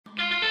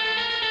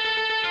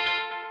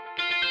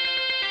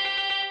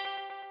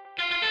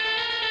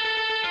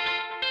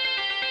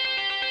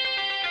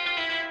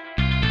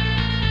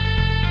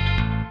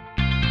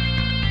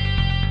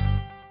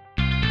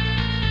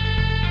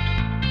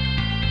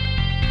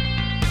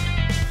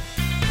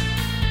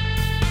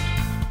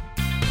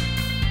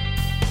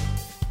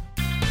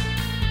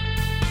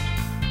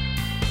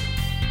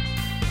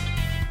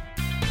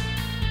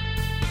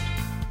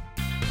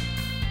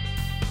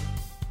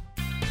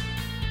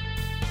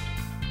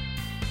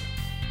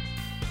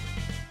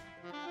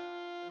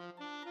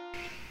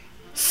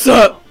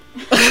Sup?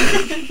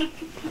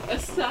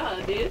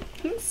 Asa, dude.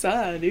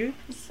 Sa, dude.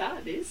 Asa,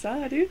 dude.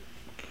 Sa, dude.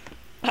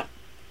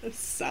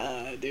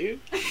 Sa, dude.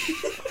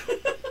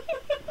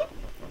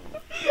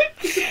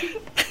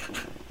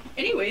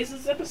 Anyways,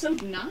 it's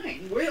episode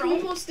 9. We're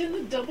almost in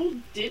the double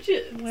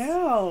digits.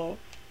 Wow.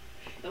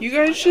 That's You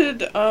guys wild.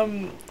 should,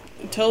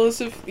 tell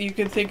us if you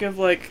can think of,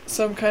 like,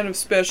 some kind of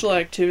special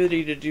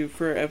activity to do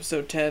for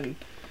episode 10.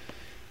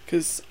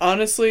 Because,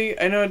 honestly,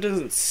 I know it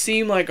doesn't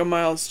seem like a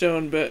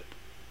milestone, but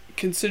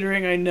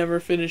considering I never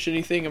finish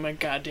anything in my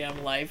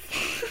goddamn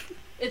life,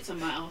 It's a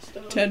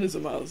milestone. 10 is a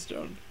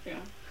milestone. Yeah.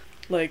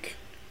 Like,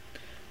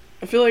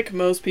 I feel like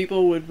most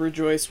people would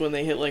rejoice when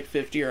they hit, like,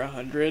 50 or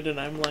 100, and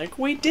I'm like,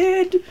 we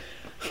did!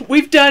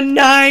 We've done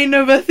 9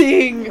 of a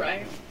thing!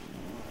 Right.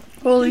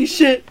 Holy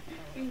shit!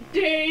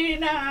 Day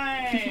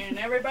 9,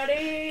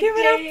 everybody! Give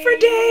it up for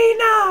day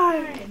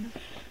 9!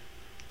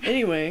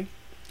 Anyway,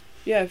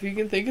 yeah, if you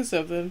can think of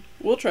something,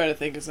 we'll try to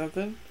think of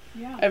something.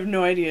 Yeah. I have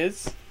no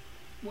ideas.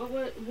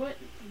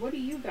 What do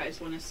you guys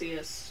want to see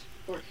us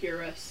or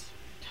hear us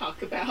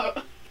talk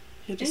about?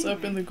 Hit us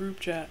up in the group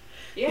chat.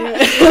 Yeah.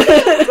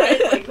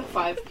 Right? Like the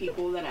 5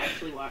 people that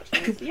actually watch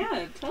this.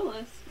 Yeah, tell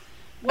us.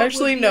 What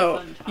Actually, would be a no.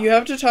 fun topic? You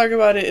have to talk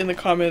about it in the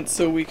comments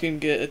so we can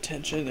get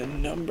attention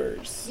and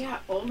numbers. Yeah,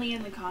 only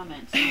in the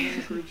comments, not in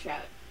the group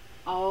chat.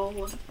 All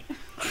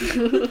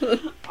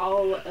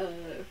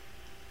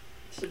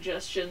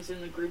suggestions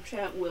in the group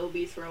chat will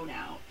be thrown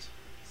out.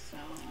 So,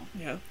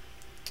 Yeah.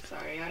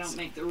 sorry, I don't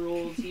make the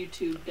rules.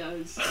 YouTube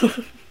does.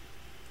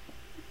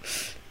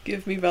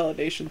 Give me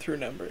validation through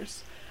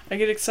numbers. I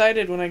get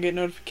excited when I get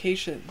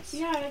notifications.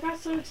 Yeah, I got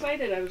so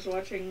excited. I was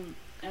watching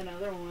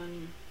another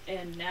one,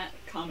 and Nat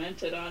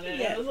commented on it.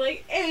 Yeah. And I was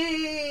like,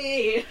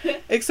 "Hey!"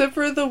 Except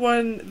for the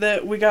one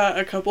that we got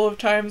a couple of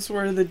times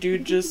where the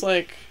dude just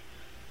like...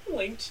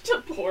 Linked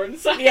to porn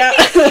sites. Yeah.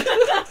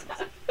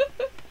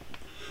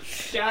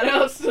 Shout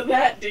outs to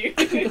that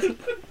dude.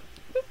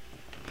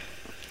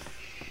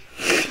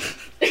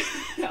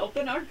 Help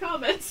in our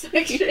comment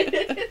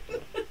section.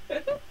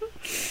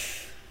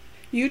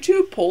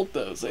 YouTube pulled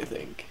those, I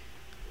think.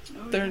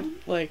 Oh, They're yeah?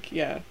 like,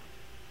 yeah.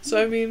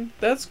 So, I mean,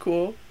 that's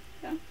cool.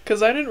 Yeah.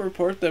 Because I didn't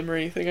report them or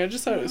anything. I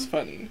just thought it was Yeah.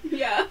 funny.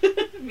 Yeah,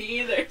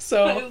 me either.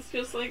 So- I was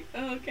just like,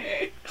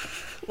 okay.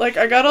 Like,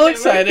 I got all Whatever.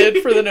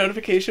 excited for the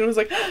notification. I was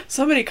like,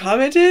 somebody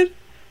commented?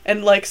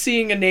 And, like,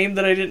 seeing a name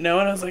that I didn't know,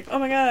 and I was like, oh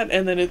my god.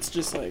 And then it's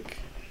just like,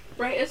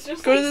 Right, it's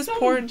just Go to like this some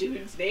porn-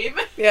 dude's name.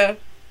 yeah.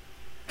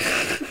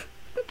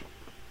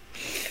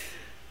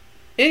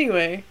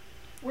 Anyway.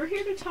 We're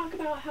here to talk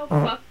about how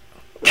Uh-huh.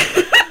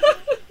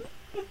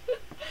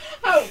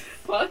 how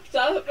fucked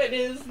up it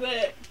is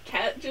that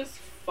Kat just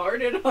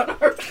farted on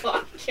our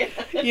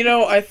podcast. You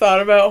know, I thought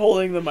about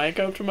holding the mic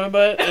up to my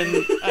butt,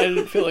 and I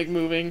didn't feel like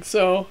moving,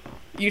 so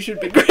you should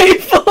be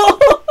grateful.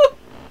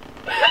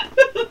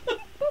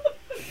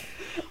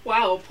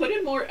 Wow, put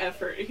in more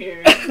effort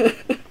here.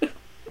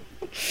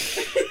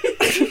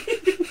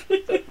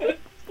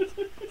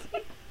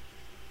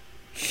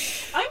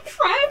 I'm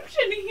trapped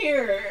in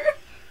here.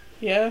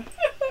 Yeah.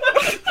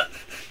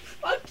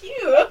 Fuck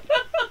you.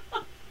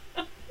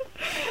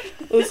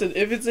 Listen,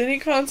 if it's any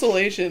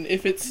consolation,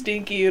 if it's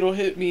stinky, it'll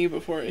hit me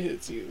before it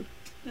hits you.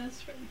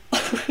 That's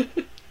true.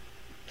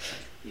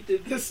 You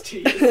did this to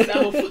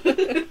yourself.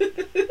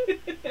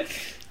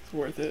 It's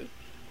worth it.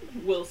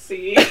 We'll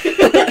see.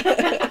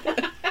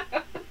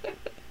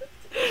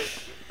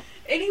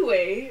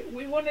 Anyway,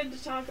 we wanted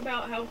to talk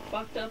about how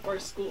fucked up our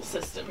school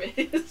system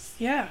is.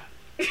 Yeah.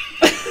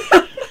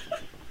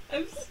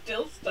 I'm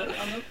still stuck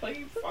on the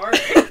fucking fart.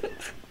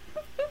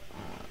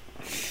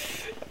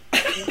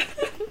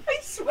 I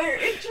swear,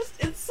 it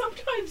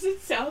sometimes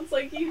it sounds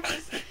like you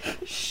just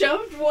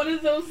shoved one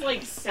of those,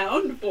 like,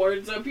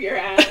 soundboards up your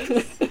ass.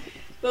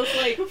 Those,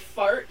 like,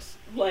 farts,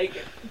 like,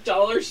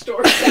 dollar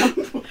store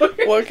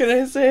soundboards. What can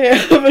I say? I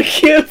have a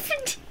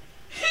gift.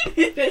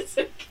 It is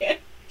a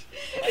gift.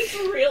 It's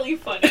really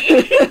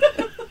funny.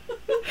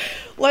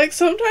 Like,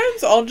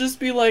 sometimes I'll just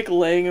be, like,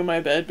 laying in my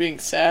bed being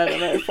sad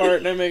and I fart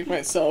and I make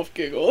myself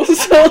giggle.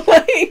 So,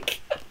 like,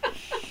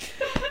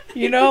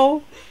 you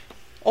know,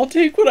 I'll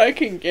take what I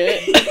can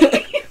get.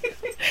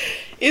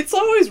 It's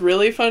always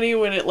really funny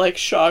when it, like,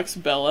 shocks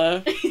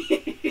Bella.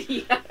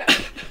 Yeah.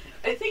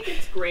 I think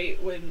it's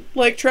great when...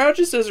 Like, Trout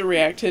just doesn't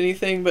react to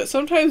anything, but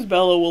sometimes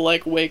Bella will,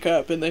 like, wake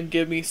up and then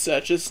give me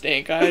such a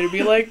stank eye to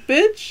be like,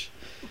 bitch.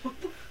 What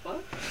the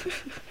fuck?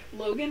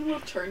 Logan will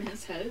turn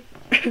his head.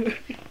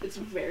 It's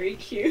very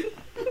cute.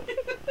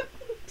 But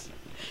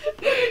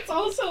it's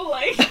also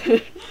like,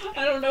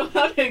 I don't know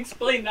how to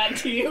explain that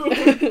to you,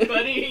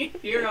 buddy.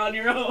 You're on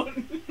your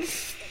own.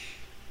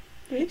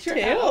 Bitch, You're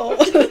tail. out.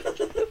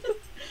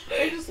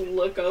 I just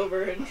look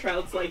over and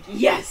Trout's like,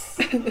 yes!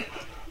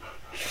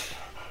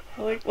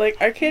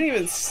 Like, I can't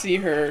even see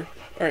her,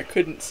 or I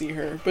couldn't see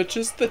her, but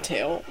just the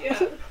tail.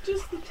 Yeah,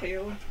 just the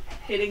tail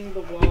hitting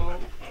the wall.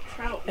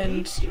 Trout, what are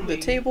And you the doing?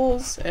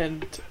 tables,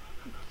 and...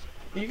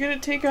 You gonna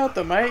take out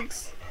the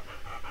mics?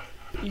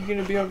 You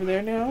gonna be over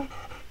there now?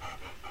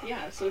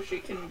 Yeah, so she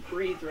can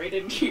breathe right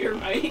into your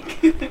mic.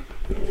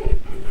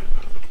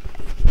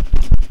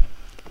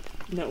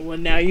 No, well,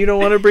 now you don't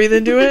want to breathe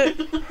into it?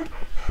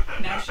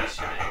 Now she's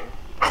shy.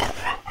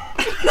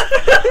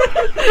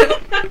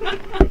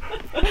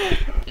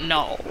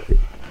 No.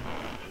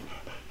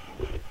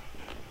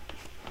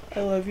 I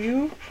love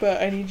you,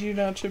 but I need you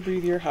not to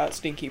breathe your hot,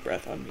 stinky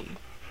breath on me.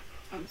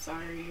 I'm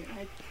sorry.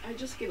 I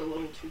just get a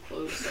little too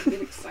close. I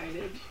get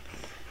excited.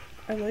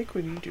 I like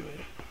when you do it.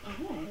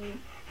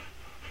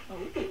 Oh.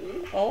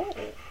 Oh.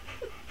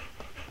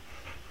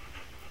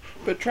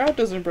 But Trout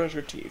doesn't brush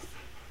her teeth.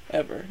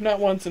 Ever. Not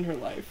once in her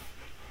life.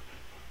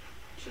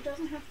 She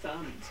doesn't have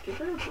thumbs. Give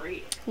her a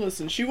break.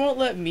 Listen, she won't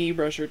let me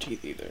brush her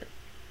teeth either.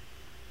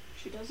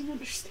 She doesn't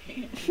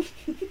understand.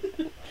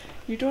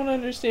 You don't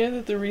understand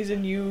that the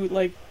reason you,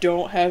 like,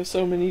 don't have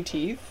so many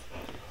teeth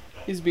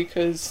is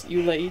because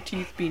you let your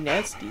teeth be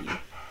nasty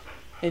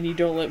and you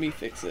don't let me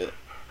fix it.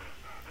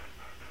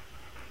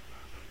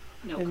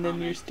 No and comment.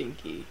 then you're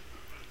stinky.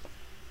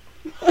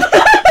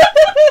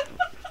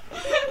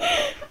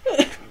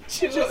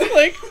 She just,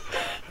 like,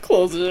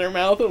 closes her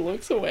mouth and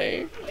looks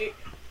away. Like,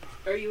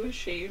 are you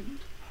ashamed?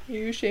 Are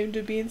you ashamed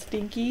of being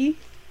stinky?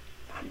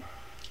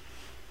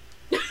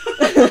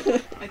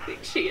 I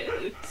think she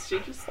is. She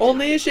just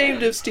Only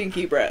ashamed of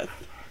stinky breath.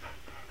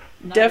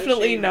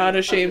 Definitely not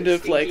ashamed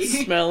of, like,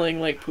 stinky. smelling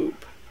like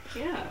poop.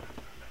 Yeah.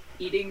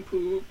 Eating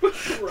poop.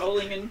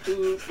 Rolling in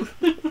poop.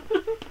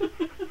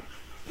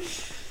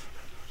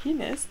 You're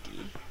nasty.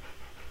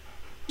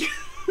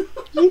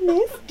 You're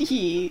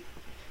nasty.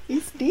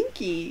 You're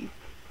stinky.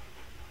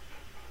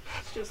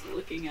 She's just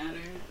looking at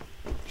her.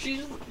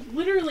 She's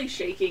literally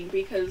shaking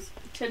because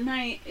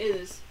tonight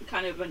is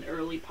kind of an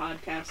early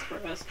podcast for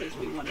us because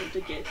we wanted to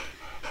get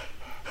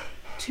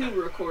 2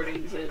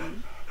 recordings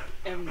in,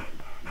 and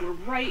we're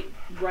right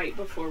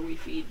before we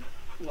feed.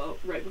 Well,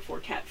 right before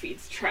Cat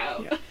feeds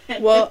Trout. Yeah.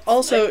 And Well, it's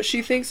also, like,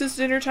 she thinks it's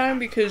dinner time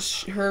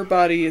because her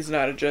body is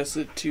not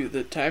adjusted to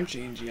the time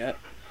change yet.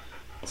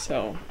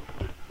 So,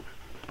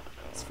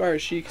 as far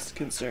as she's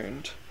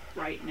concerned,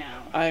 right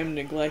now. I'm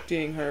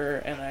neglecting her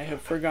and I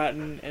have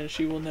forgotten and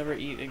she will never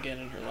eat again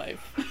in her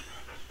life.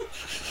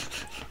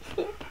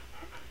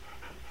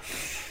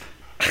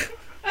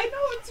 I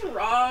know it's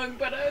wrong,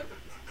 but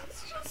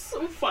it's just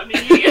so funny.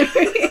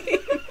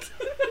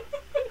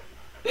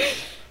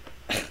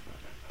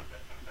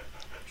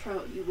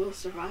 Trout, you will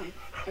survive.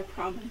 I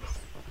promise.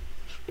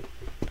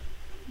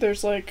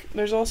 There's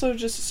also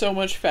just so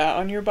much fat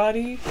on your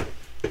body.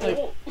 Like,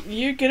 Oh.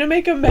 you're gonna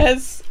make a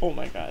mess. Oh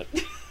my god.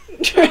 Oh,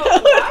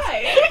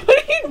 why? What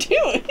are you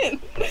doing?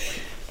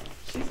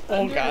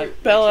 Oh Under god. the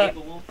Bella.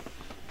 table.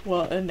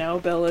 Well, and now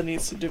Bella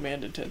needs to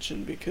demand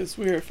attention because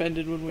we are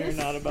offended when we are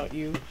not about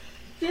you.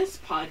 This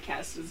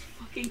podcast is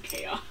fucking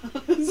chaos.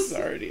 This is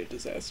already a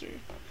disaster.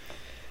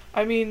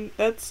 I mean,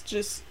 that's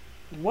just...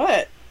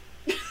 What?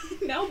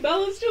 Now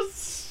Bella's just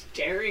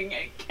staring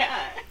at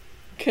Cat.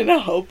 Can I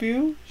help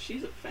you?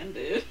 She's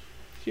offended.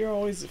 You're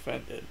always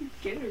offended.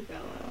 Get her,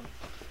 Bella.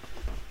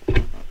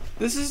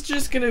 This is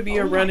just gonna be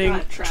Oh a my running...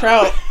 God,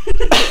 Trout.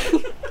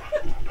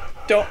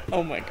 Don't...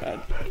 Oh my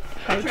god.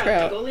 Hi,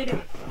 Trout. Go lay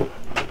down.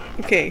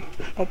 Okay,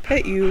 I'll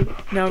pet you.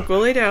 Now go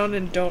lay down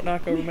and don't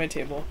knock over my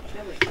table.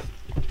 That way.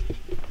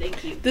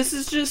 Thank you. This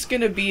is just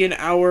gonna be an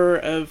hour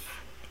of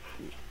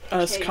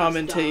us Chaos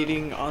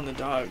commentating on the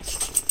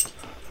dogs.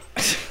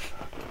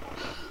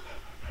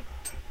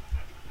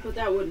 But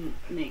that wouldn't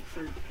make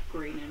for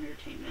great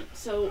entertainment.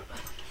 So,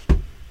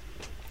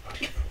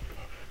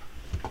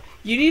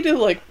 You need to,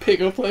 like, pick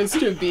a place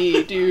to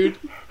be, dude.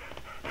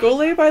 Go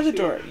lay by the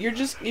door. You're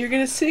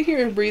gonna sit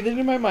here and breathe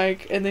into my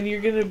mic, and then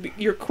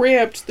you're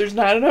cramped. There's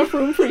not enough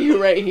room for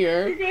you right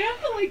you're here. gonna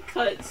have to, like,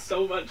 cut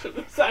so much of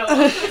this out.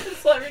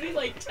 It's already,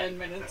 like, 10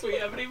 minutes. We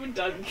haven't even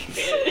done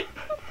shit.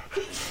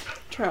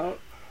 Trout,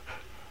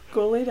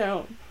 go lay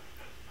down.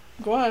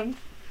 Go on.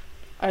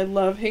 I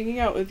love hanging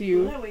out with Go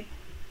you. that way.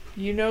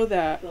 You know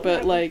that, Go but,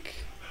 that way. like,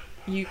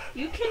 you...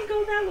 You can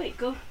go that way.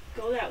 Go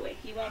that way.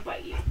 He won't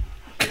bite you.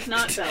 He's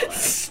not Bella.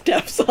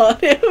 Steps on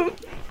him.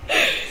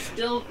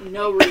 Still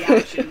no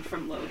reaction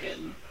from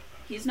Logan.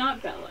 He's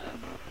not Bella.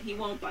 He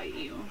won't bite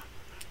you.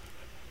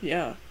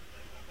 Yeah.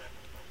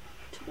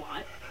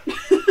 Twat.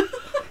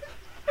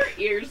 Her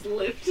ears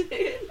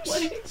lifted.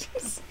 Like,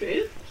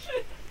 bitch.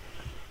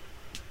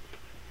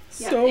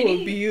 Yeah, So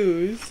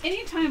abused.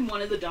 Anytime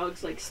one of the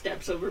dogs, like,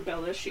 steps over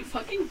Bella, she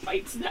fucking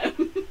bites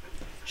them.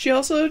 She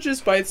also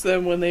just bites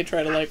them when they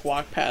try to, like,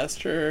 walk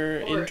past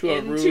her Or into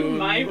a room. into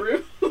my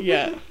room.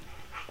 Yeah.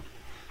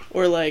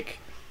 Or, like,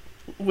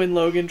 when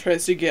Logan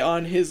tries to get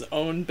on his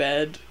own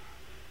bed.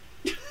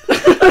 She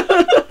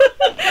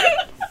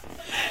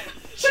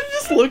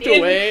just looked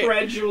away.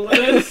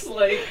 Incredulous.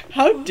 Like,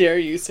 How dare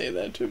you say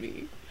that to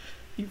me?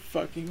 You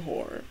fucking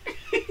whore.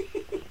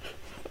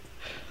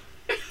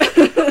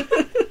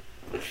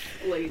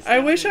 lays I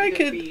down wish in I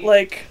could, defeat.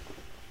 like...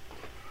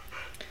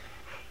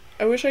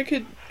 I wish I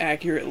could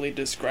accurately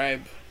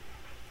describe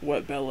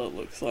what Bella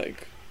looks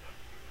like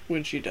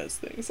when she does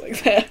things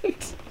like that.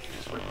 Just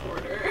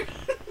record her.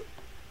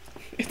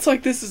 It's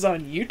like this is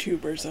on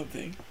YouTube or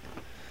something.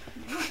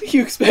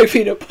 You expect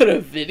me to put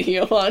a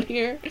video on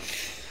here?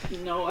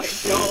 No, I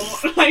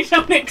don't. I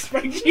don't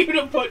expect you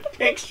to put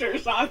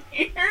pictures on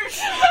here.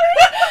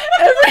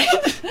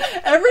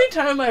 Every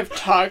time I've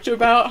talked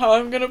about how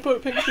I'm gonna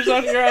put pictures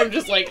on here, I'm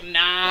just like,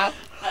 nah.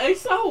 I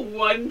saw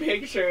one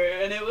picture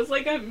and it was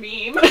like a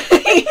meme.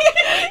 Yeah,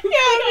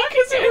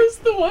 because it was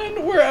the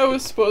one where I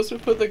was supposed to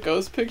put the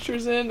ghost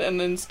pictures in,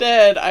 and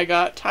instead I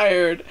got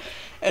tired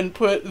and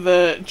put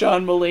the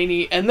John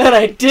Mulaney, and then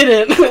I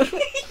didn't.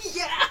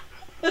 Yeah.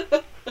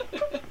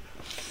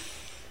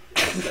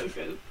 So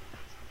good.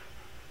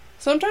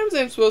 Sometimes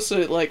I'm supposed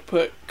to, like,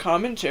 put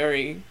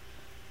commentary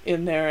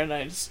in there, and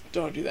I just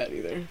don't do that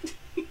either.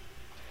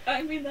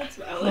 I mean, that's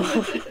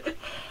valid.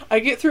 I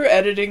get through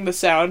editing the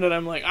sound, and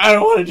I'm like, I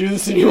don't want to do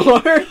this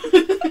anymore.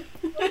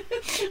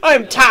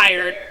 I'm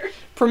tired.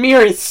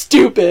 Premiere is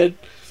stupid.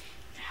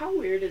 How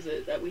weird is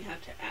it that we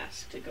have to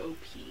ask to go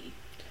pee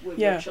when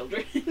Yeah. we're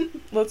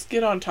children? Let's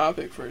get on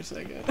topic for a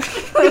second.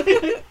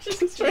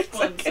 just for a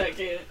 1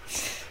 second.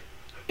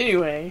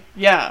 Anyway,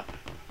 yeah.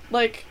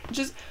 Like,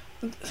 just,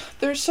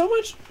 there's so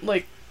much,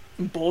 like,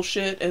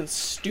 bullshit and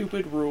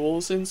stupid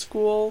rules in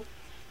school.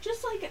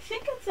 Just like,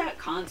 think of that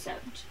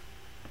concept.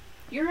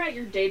 You're at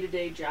your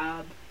day-to-day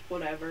job,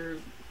 whatever,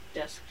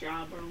 desk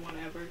job or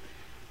whatever.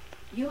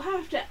 You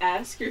have to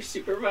ask your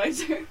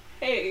supervisor,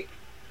 hey,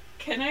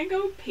 can I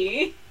go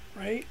pee?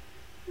 Right?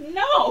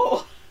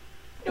 No!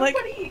 Like-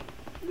 Nobody,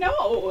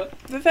 no!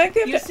 The fact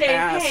that you You have to say,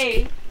 ask.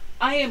 hey,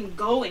 I am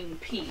going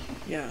pee.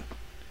 Yeah.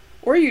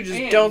 Or you just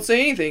And- don't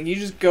say anything. You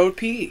just go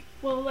pee.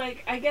 Well,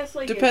 like, I guess,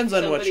 like, Depends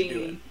if on what you're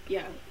somebody- doing.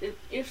 Yeah,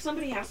 if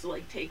somebody has to,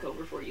 like, take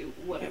over for you,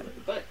 whatever.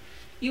 But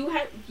you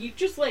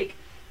just, like,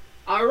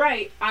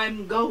 alright,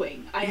 I'm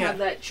going. I have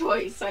that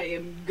choice. I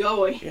am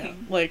going. Yeah.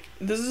 Like,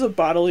 this is a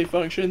bodily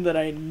function that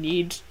I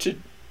need to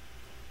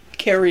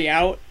carry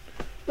out.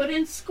 But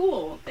in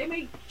school, they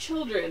make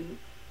children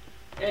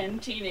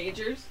and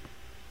teenagers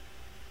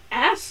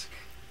ask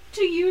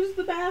to use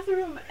the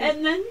bathroom,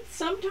 and then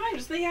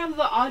sometimes they have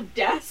the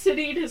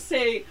audacity to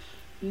say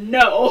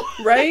no.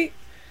 Right?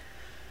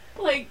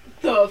 Like,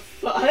 the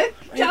fuck,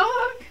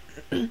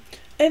 dog?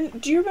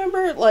 And do you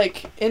remember,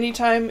 like,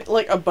 anytime,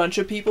 like, a bunch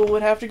of people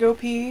would have to go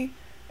pee,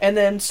 and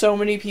then so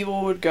many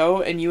people would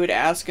go, and you would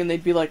ask, and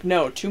they'd be like,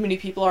 no, too many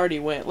people already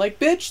went. Like,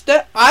 bitch,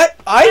 that, I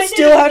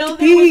still didn't have know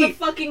to there was pee. a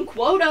fucking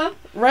quota.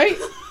 Right?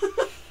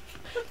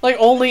 Like,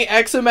 only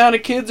X amount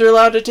of kids are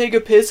allowed to take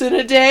a piss in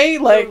a day?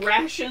 Like, The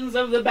rations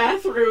of the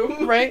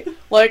bathroom. right?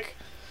 Like,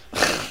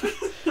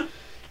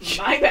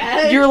 My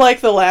bad. you're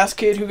like the last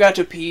kid who got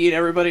to pee, and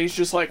everybody's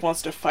just, like,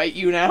 wants to fight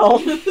you now.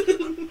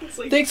 It's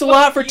like, Thanks a fuck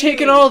lot for you.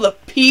 taking all the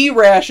pee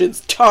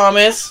rations,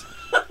 Thomas.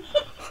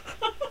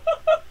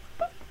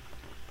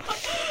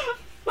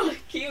 Fuck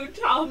you,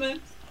 Thomas.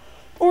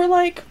 Or,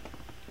 like,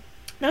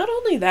 not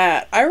only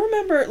that, I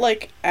remember,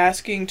 like,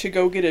 asking to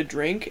go get a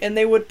drink, and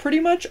they would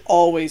pretty much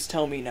always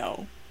tell me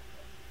no.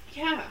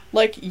 Yeah.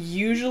 Like,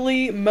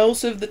 usually,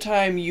 most of the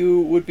time,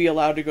 you would be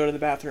allowed to go to the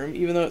bathroom,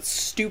 even though it's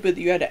stupid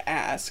that you had to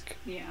ask.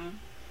 Yeah.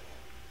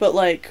 But,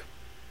 like,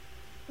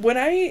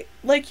 when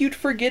you'd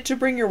forget to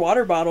bring your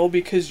water bottle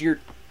because you're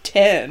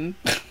 10,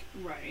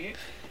 Right.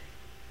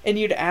 and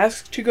you'd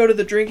ask to go to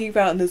the drinking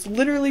fountain that's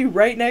literally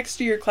right next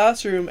to your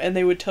classroom, and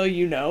they would tell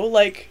you no.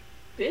 Like,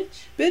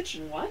 bitch,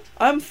 What?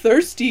 I'm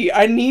thirsty.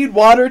 I need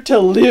water to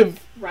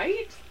live.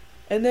 Right?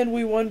 And then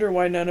we wonder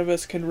why none of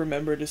us can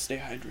remember to stay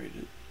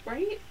hydrated.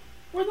 Right?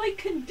 We're like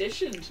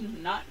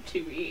conditioned not to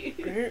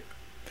eat.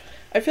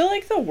 I feel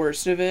like the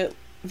worst of it,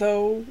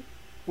 though,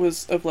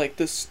 was of, like,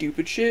 the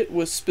stupid shit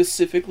was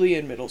specifically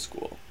in middle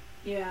school.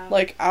 Yeah.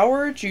 Like,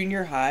 our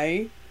junior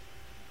high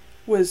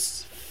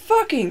was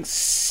fucking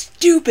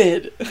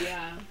stupid.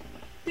 Yeah.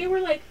 They were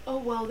like, oh,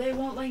 well, they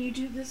won't let you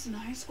do this in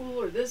high school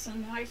or this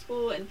in high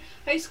school. And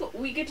high school,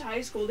 we get to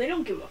high school, they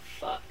don't give a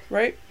fuck.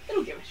 Right? They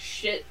don't give a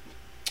shit.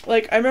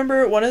 Like, I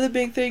remember one of the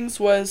big things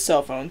was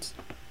cell phones.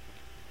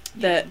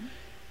 That,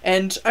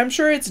 and I'm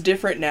sure it's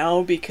different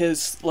now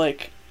because,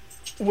 like,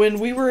 when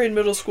we were in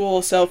middle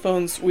school, cell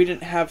phones, we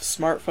didn't have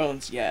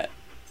smartphones yet.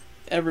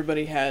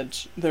 Everybody had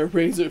their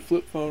Razor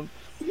flip phone.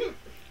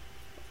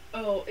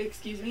 Oh,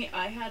 excuse me,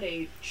 I had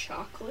a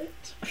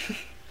chocolate.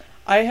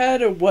 I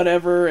had a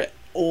whatever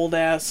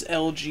old-ass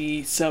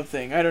LG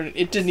something.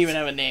 It didn't even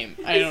have a name.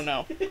 I don't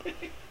know.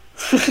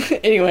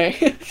 Anyway,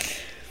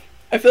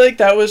 I feel like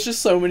that was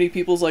just so many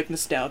people's, like,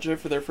 nostalgia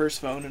for their first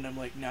phone, and I'm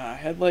like, nah, I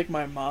had, like,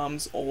 my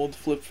mom's old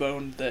flip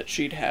phone that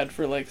she'd had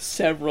for, like,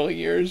 several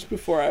years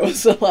before I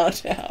was allowed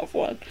to have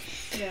one.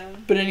 Yeah.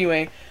 But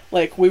anyway,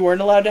 like, we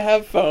weren't allowed to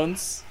have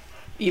phones,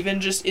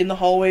 even just in the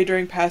hallway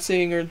during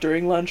passing or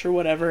during lunch or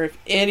whatever. If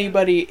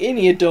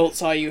any adult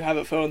saw you have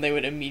a phone, they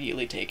would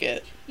immediately take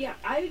it. Yeah,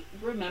 I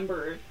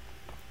remember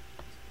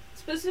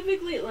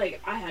specifically, like,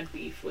 I had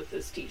beef with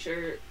this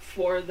teacher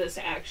for this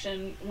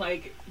action,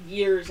 like,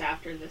 years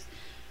after this.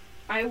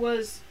 I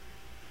was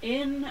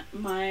in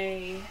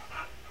my...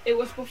 It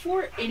was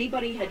before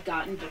anybody had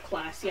gotten to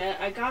class yet.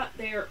 I got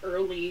there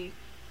early,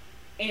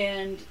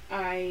 and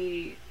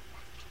I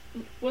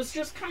was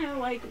just kind of,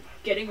 like,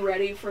 getting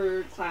ready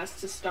for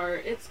class to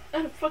start. It's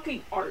a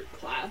fucking art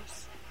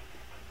class.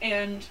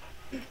 And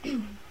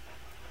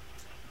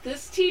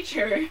this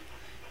teacher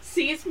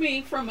sees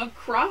me from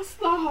across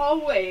the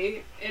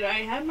hallway, and I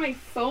had my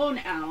phone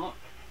out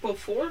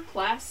before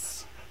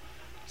class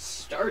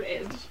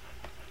started.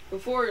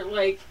 Before,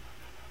 like,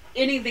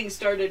 anything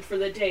started for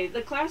the day.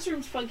 The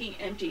classroom's fucking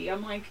empty.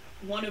 I'm, like,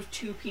 one of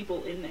 2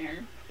 people in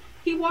there.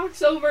 He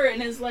walks over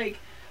and is like,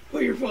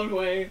 put your phone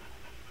away.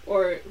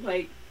 Or,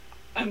 like,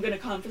 I'm gonna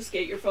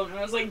confiscate your phone. And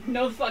I was like,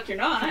 no, the fuck, you're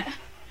not.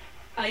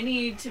 I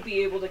need to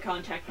be able to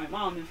contact my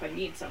mom if I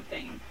need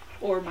something.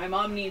 Or my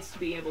mom needs to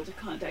be able to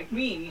contact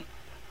me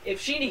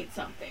if she needs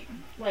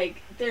something.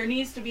 Like, there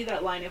needs to be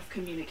that line of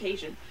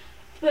communication.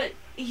 But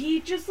he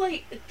just,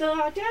 like, the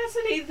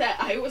audacity that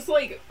I was,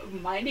 like,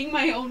 minding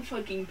my own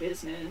fucking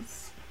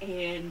business,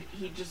 and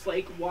he just,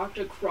 like, walked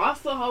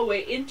across the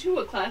hallway into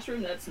a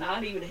classroom that's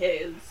not even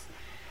his.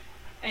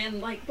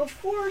 And, like,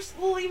 before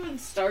school even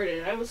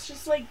started, I was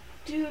just like,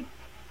 dude,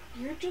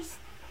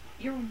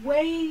 you're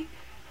way,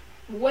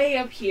 way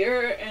up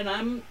here, and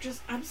I'm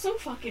so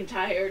fucking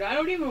tired. I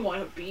don't even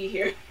want to be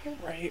here.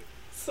 Right.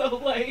 So,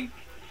 like,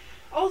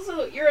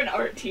 also, you're an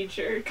art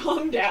teacher.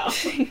 Calm down.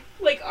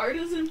 Like, art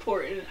is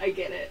important, I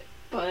get it,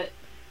 but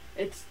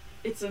it's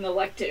an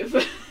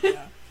elective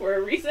Yeah. for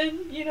a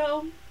reason, you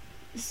know?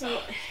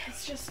 So,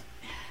 it's just...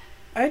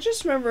 I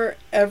just remember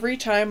every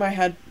time I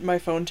had my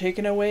phone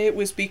taken away, it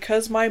was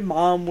because my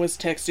mom was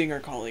texting or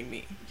calling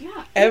me.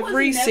 Yeah.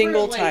 Every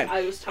single time.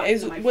 I was talking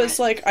to my It was friends.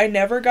 like, I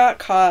never got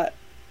caught,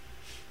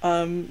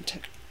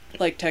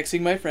 like,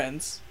 texting my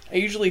friends. I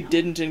usually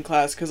didn't in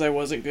class because I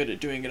wasn't good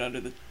at doing it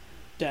under the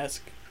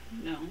desk.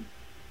 No.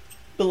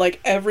 But, like,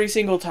 every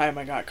single time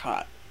I got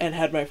caught and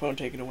had my phone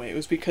taken away, it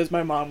was because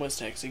my mom was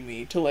texting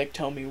me to, like,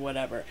 tell me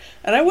whatever.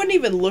 And I wouldn't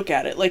even look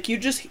at it. Like,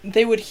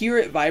 they would hear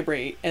it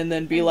vibrate and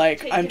then be And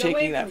like, take I'm it away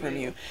taking that from from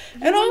you. you. You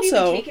And wouldn't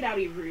also... even take it out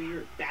of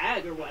your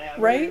bag or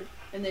whatever. Right?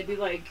 And they'd be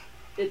like,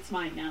 it's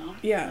mine now.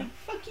 Yeah. Like,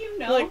 fuck you,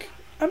 no. Like,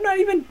 I'm not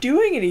even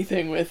doing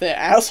anything with it,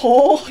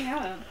 asshole.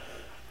 Yeah.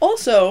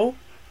 Also,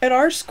 at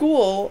our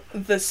school,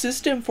 the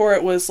system for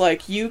it was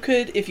like, you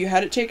could, if you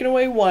had it taken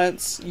away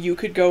once, you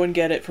could go and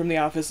get it from the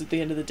office at the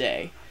end of the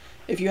day.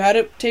 If you had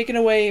it taken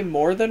away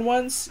more than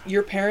once,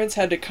 your parents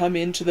had to come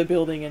into the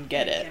building and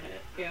get it.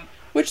 Yeah.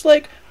 Which,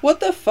 like, what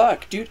the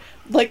fuck, dude?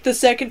 Like, the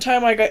second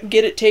time I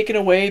get it taken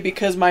away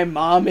because my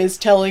mom is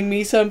telling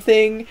me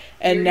something,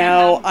 and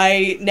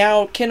I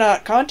now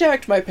cannot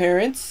contact my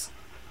parents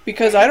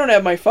because I don't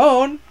have my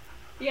phone.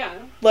 Yeah.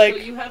 Like...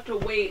 So you have to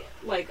wait,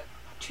 like,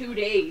 2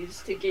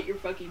 days to get your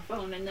fucking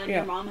phone, and then Yeah.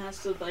 your mom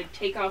has to, like,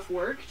 take off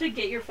work to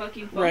get your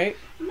fucking phone. Right?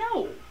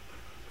 No.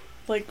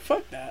 Like,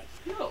 fuck that.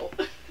 No.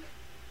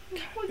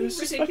 It was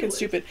just fucking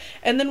stupid.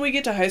 And then we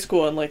get to high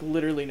school and, like,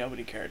 literally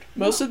nobody cared.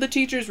 Most of the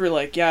teachers were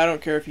like, yeah, I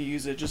don't care if you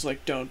use it, just,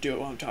 like, don't do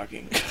it while I'm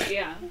talking.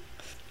 Yeah.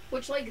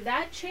 Which, like,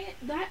 that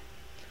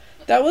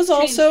was changed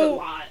also... a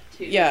lot,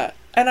 too. Yeah.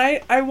 And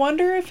I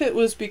wonder if it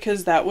was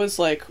because that was,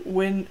 like,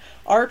 when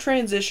our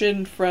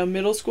transition from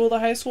middle school to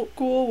high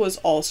school was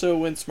also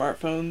when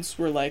smartphones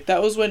were, like,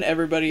 that was when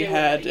everybody They were,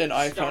 had like, an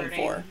iPhone starting.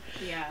 4.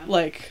 Yeah.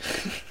 Like,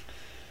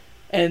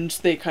 and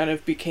they kind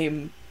of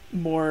became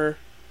more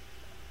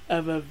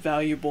of a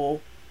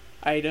valuable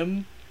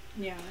item.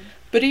 Yeah.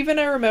 But even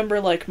I remember,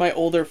 like, my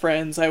older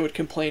friends, I would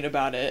complain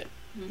about it.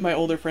 Mm-hmm. My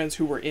older friends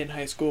who were in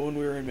high school when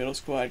we were in middle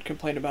school, I'd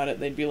complain about it,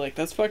 and they'd be like,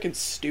 that's fucking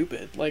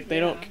stupid. Like, they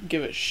don't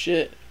give a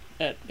shit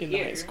in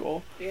the high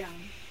school. Yeah.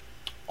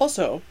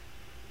 Also,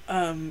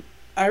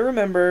 I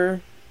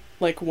remember,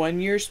 like,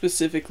 one year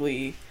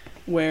specifically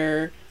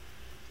where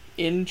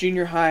in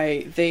junior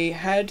high, they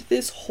had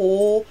this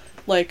whole,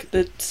 like,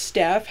 the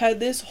staff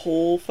had this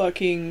whole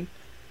fucking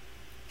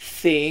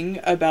thing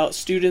about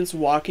students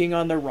walking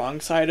on the wrong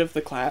side of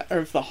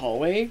the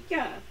hallway.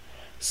 Yeah.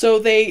 So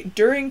they,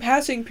 during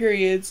passing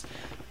periods,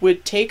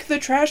 would take the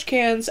trash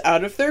cans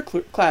out of their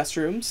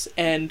classrooms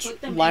and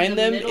line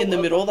them in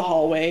the middle of the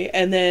hallway,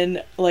 and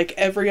then, like,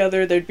 every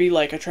other, there'd be,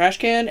 like, a trash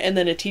can and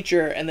then a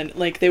teacher, and then,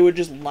 like, they would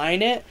just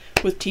line it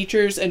with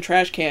teachers and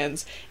trash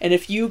cans, and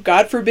if you,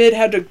 God forbid,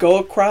 had to go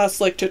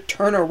across, like, to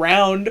turn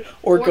around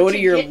or go to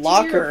your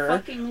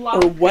locker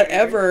or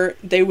whatever,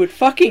 they would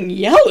fucking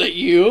yell at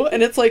you,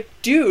 and it's like,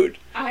 dude.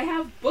 I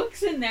have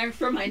books in there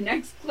for my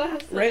next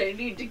class that I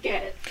need to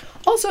get.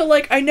 Also,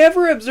 like, I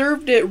never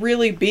observed it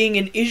really being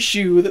an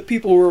issue that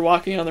people were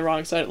walking on the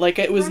wrong side. Like,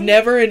 it was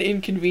never an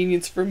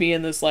inconvenience for me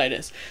in the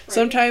slightest. Right.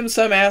 Sometimes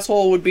some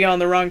asshole would be on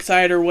the wrong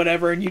side or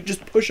whatever, and you'd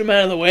just push them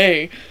out of the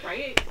way.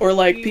 Right. Or,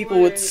 like,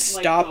 people would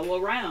stop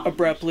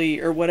abruptly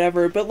or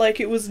whatever. But, like,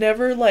 it was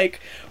never,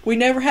 like, we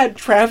never had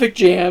traffic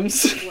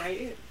jams.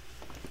 Right.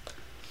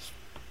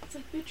 It's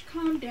like, bitch,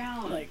 calm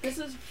down. Like, this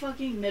is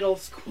fucking middle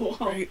school.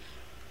 Right.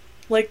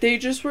 Like,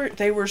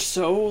 they were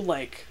so,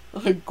 like,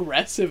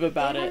 aggressive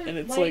about it, and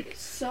it's like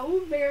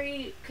so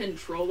very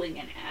controlling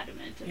and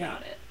adamant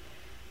about it.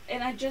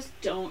 And I just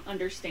don't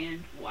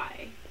understand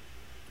why.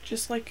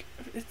 Just, like,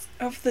 it's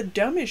of the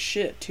dumbest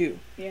shit, too.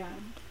 Yeah.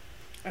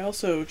 I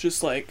also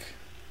just, like,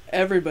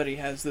 everybody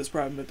has this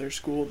problem at their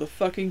school, the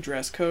fucking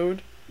dress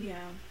code.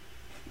 Yeah.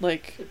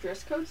 Like, the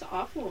dress code's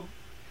awful.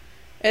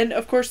 And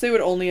of course they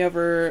would only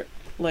ever,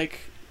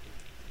 like,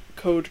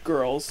 code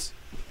girls.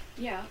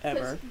 Yeah. 'cause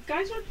Ever.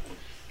 Guys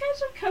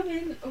would come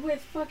in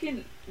with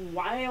fucking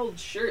wild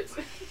shirts.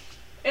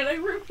 And I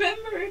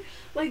remember,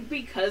 like,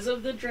 because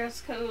of the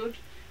dress code,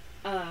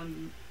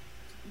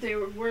 there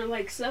were,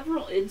 like,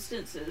 several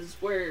instances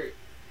where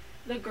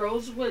the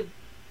girls would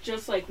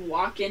just, like,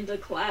 walk into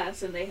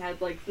class and they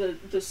had, like, the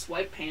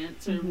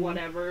sweatpants or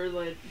whatever,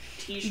 like,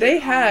 t-shirt They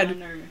had-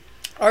 on or...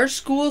 Our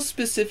school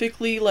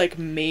specifically, like,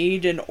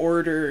 made and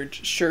ordered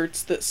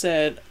shirts that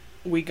said,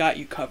 "We got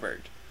you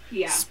covered."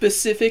 Yeah.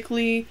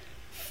 Specifically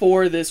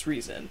for this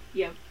reason.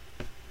 Yep.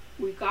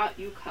 We got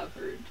you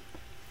covered.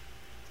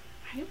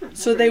 I remember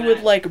So they would,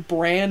 that. like,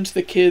 brand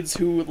the kids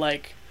who,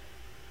 like,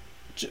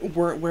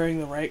 weren't wearing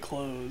the right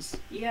clothes.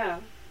 Yeah.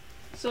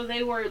 So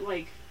they were,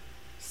 like,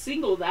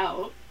 singled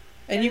out.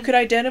 And you could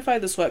identify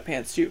the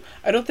sweatpants, too.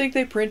 I don't think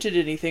they printed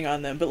anything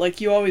on them, but,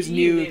 like, you always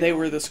knew they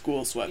were the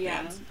school sweatpants.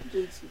 Yeah.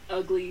 These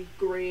ugly,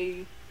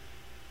 gray,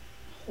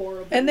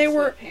 horrible And they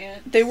were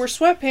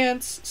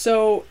sweatpants,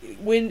 so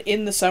when,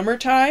 in the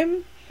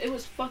summertime, It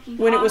was fucking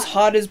when hot. it was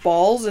hot as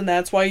balls, and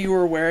that's why you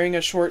were wearing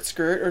a short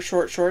skirt or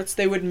short shorts,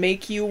 they would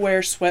make you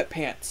wear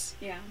sweatpants.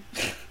 Yeah.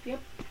 Yep.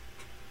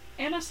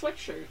 And a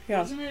sweatshirt. Yeah.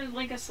 Wasn't it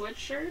like a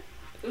sweatshirt?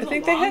 It was I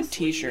think a they long had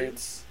sleeve.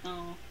 t-shirts.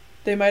 Oh.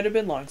 They might have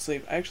been long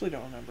sleeve. I actually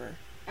don't remember.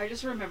 I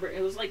just remember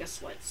it was like a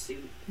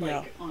sweatsuit,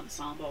 like,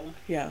 ensemble.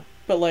 Yeah.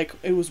 But, like,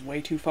 it was way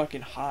too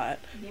fucking hot.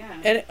 Yeah.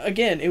 And,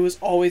 again, it was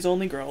always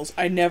only girls.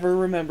 I never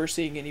remember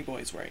seeing any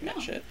boys wearing that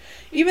No. shit.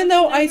 Even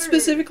though I never-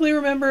 specifically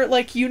remember,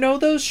 like, you know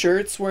those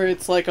shirts where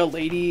it's, like, a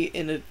lady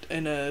in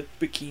a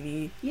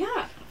bikini?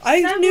 Yeah.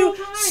 I Several knew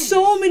times.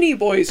 so many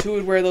boys who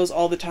would wear those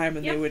all the time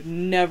and Yep. they would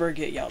never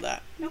get yelled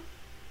at. Nope.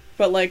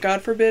 But, like,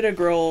 God forbid a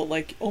girl,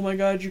 like, oh my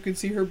god, you can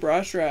see her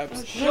bra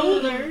straps. A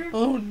shoulder.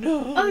 Oh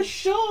no. A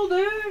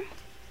shoulder.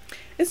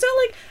 It's not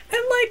like,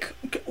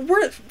 and like,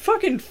 we're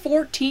fucking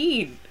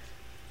 14.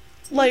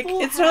 Like,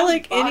 People it's not have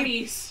like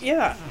bodies.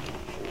 yeah.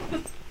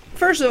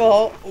 First of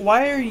all,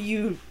 why are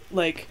you,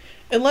 like,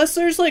 unless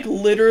there's, like,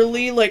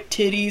 literally, like,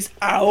 titties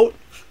out,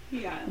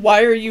 Yeah.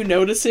 why are you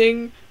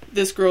noticing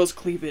this girl's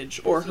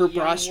cleavage or This her young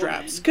bra woman.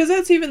 straps? Because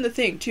that's even the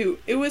thing, too.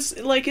 It was,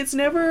 like, it's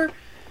never,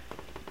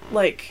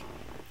 like,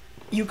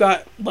 you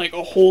got, like,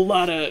 a whole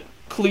lot of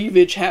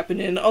cleavage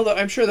happening, although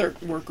I'm sure there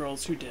were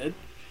girls who did.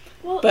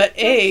 Well, But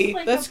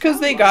like, that's a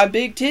because they problem. got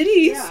big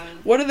titties. Yeah.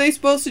 What are they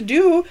supposed to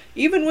do?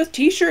 Even with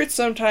t-shirts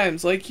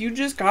sometimes. Like, you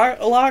just got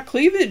a lot of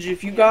cleavage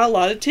if you Yeah. got a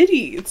lot of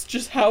titty. It's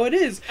just how it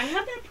is. I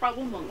had that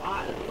problem a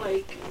lot.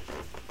 Like,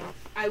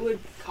 I would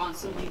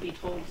constantly be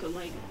told to,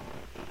 like,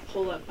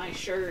 pull up my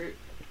shirt.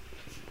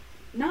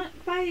 Not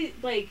by,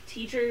 like,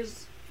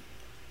 teachers,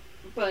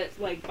 but,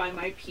 like, by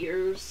my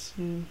peers.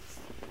 Mm.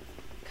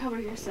 Cover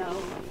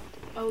yourself.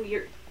 Oh,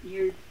 you're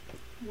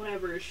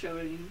whatever is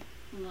showing.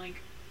 I'm like,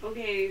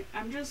 okay,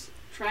 I'm just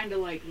trying to,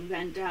 like,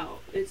 vent out.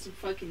 It's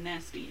fucking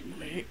nasty in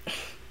here. Right.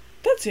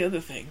 That's the other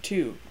thing,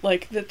 too.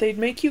 Like, that they'd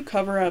make you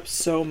cover up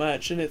so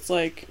much, and it's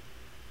like,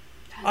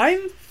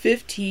 I'm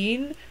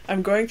 15,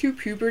 I'm going through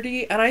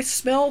puberty, and I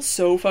smell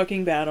so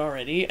fucking bad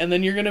already, and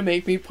then you're gonna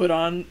make me put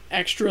on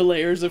extra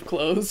layers of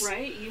clothes.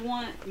 Right? You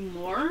want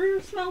more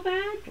smell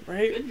bad?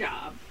 Right? Good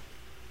job.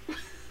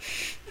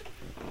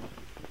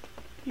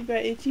 You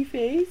got itchy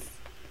face?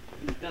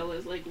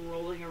 Bella's, like,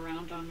 rolling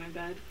around on my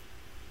bed.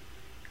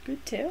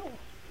 Good tell.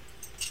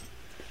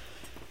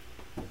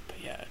 But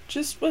yeah,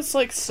 just was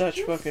like such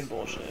Just- fucking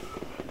bullshit.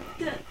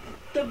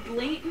 The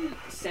blatant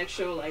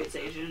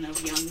sexualization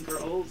of young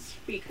girls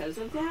because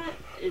of that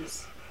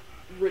is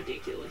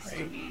ridiculous to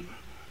Right. me.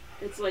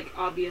 It's like,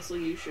 obviously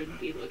you shouldn't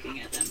be looking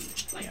at them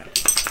like Yeah.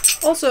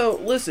 this. Also,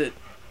 listen,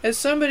 as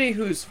somebody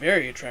who's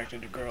very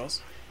attracted to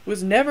girls, it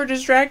was never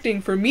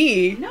distracting for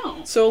me.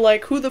 No. So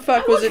like, who the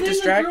fuck I was it in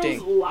distracting?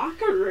 the girls'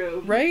 locker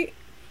room. Right?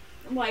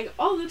 Like,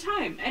 all the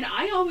time. And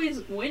I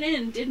always went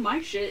in, did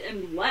my shit,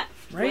 and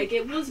left. Right. Like,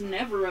 it was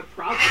never a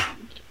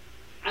problem.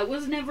 I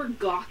was never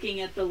gawking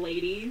at the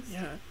ladies.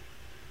 Yeah.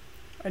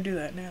 I do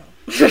that now.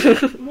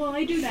 Well,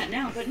 I do that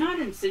now, but not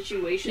in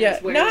situations Yeah,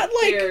 where not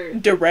they're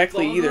like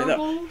directly either though.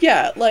 vulnerable.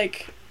 Yeah,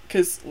 like,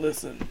 cause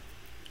listen,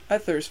 I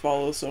thirst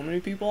follow so many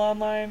people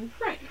online,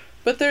 Right.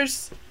 but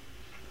there's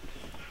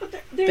But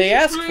there's They a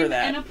ask time for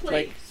that, and a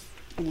place.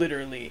 like,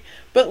 literally,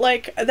 but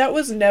like that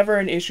was never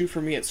an issue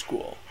for me at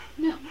school.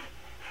 No.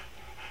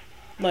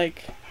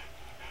 Like,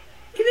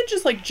 even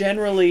just like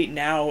generally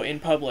now in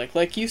public,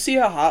 like you see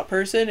a hot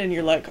person and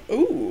you're like,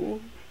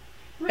 ooh,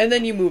 Right. and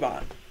then you move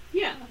on.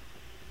 Yeah.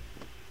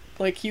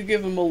 Like you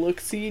give them a look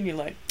see and you're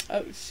like,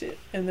 oh shit,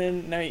 and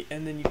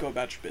then you go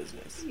about your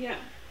business. Yeah.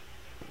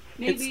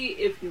 Maybe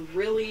if you're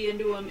really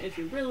into them, if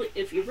you're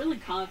really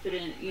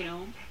confident, you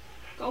know,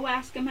 go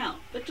ask them out.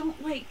 But don't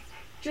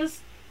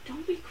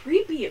don't be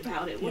creepy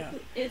about it. Yeah.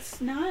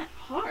 It's not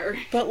hard.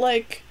 But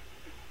like,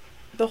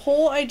 the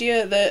whole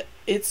idea that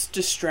it's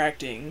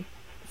distracting.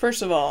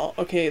 First of all,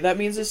 okay, that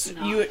means It's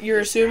not you're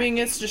assuming distracting.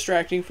 it's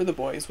distracting for the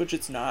boys, which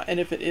it's not. And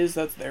if it is,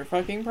 that's their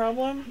fucking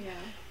problem. Yeah.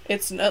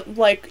 It's not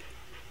like,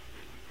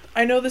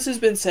 I know this has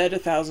been said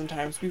 1,000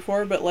 times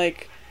before, but,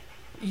 like,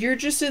 you're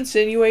just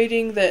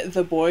insinuating that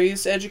the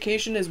boy's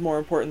education is more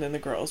important than the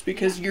girl's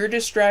because you're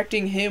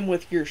distracting him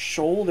with your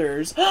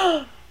shoulders.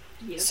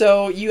 Yep.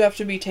 So you have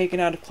to be taken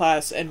out of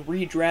class and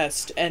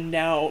redressed and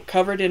now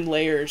covered in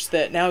layers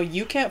that now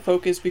you can't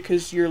focus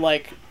because you're,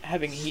 like,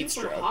 having a heat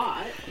Super stroke.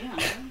 hot, yeah.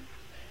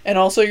 And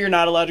also you're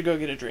not allowed to go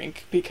get a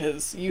drink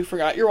because you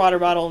forgot your water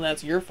bottle and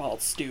that's your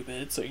fault,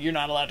 stupid. So you're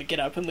not allowed to get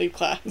up and leave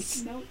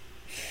class. Nope.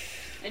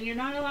 And you're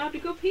not allowed to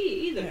go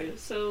pee either. Yeah.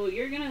 So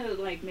you're gonna,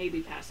 like,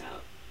 maybe pass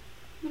out.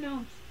 Who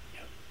knows?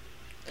 Yep.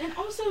 And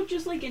also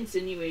just, like,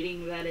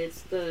 insinuating that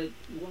it's the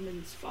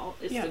woman's fault.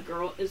 It's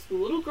the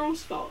little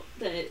girl's fault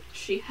that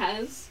she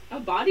has a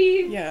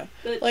body. Yeah.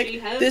 That Like, she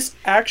has. this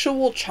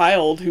actual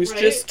child who's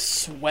Right? just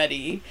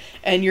sweaty,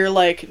 and you're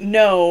like,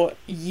 no,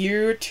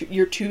 you're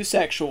too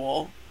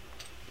sexual,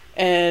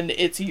 and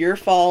it's your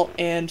fault,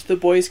 and the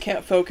boys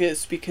can't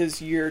focus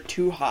because you're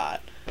too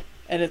hot.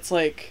 And it's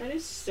like, That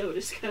is so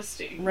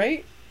disgusting.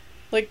 right?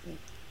 Like,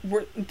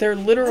 they're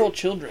literal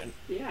children.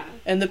 Yeah.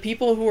 And the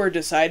people who are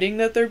deciding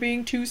that they're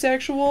being too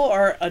sexual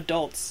are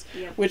adults.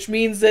 Yep. Which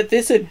means that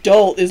this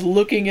adult is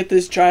looking at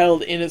this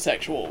child in a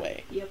sexual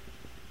way. Yep.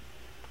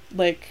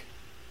 Like,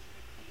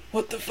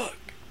 what the fuck?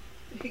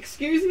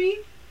 Excuse me?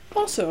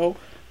 Also,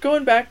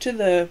 going back to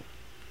the,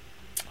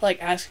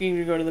 like, asking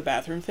to go to the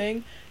bathroom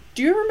thing,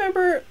 do you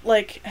remember,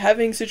 like,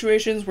 having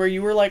situations where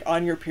you were, like,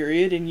 on your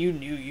period and you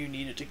knew you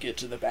needed to get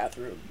to the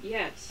bathroom?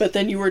 Yes. But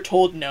then you were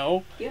told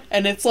no? Yep.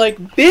 And it's like,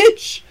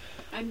 bitch!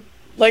 I'm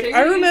Like, I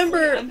seriously,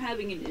 remember... I'm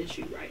having an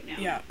issue right now.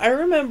 Yeah, I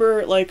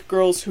remember, like,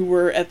 girls who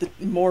were at the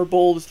more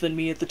bold than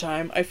me at the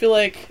time. I feel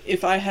like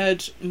if I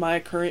had my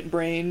current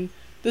brain...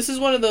 This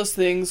is one of those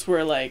things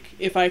where, like,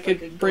 if I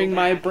could could go bring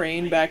my back,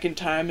 brain like- back in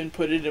time and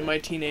put it in my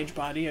teenage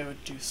body, I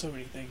would do so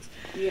many things.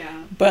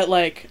 Yeah. But,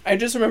 like, I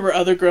just remember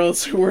other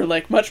girls who were,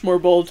 like, much more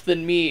bold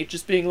than me,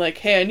 just being like,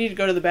 hey, I need to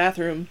go to the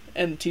bathroom,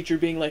 and the teacher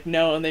being like,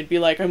 no, and they'd be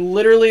like, I'm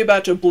literally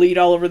about to bleed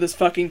all over this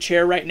fucking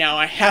chair right now,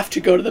 I have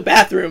to go to the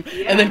bathroom,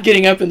 and then Yeah.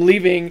 getting up and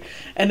leaving,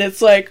 and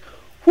it's like,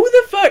 who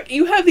the fuck,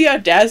 you have the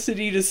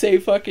audacity to say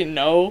fucking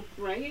no?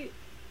 Right?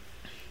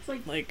 It's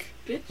like, Like,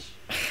 bitch,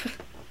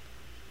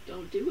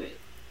 don't do it.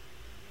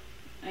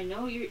 I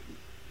know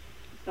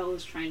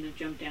Bella's trying to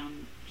jump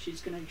down. She's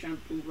gonna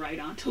jump right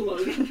onto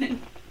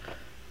Logan.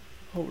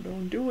 oh,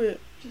 don't do it.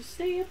 Just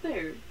stay up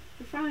there.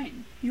 You're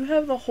fine. You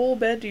have the whole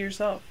bed to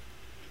yourself.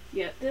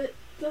 Yeah, the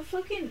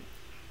fucking...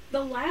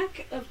 The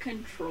lack of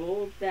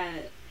control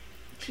that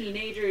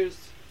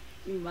teenagers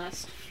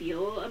must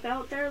feel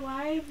about their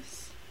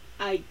lives,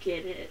 I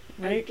get it.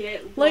 I Right?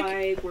 get Like-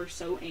 why we're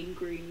so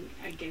angry.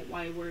 I get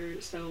why we're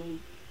so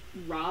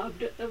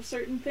robbed of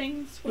certain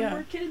things when Yeah.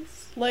 we're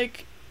kids.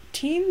 Like,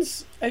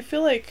 teens, I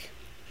feel like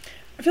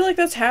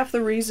that's half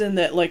the reason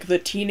that, like, the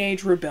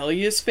teenage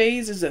rebellious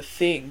phase is a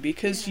thing,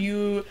 because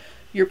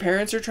your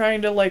parents are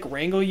trying to, like,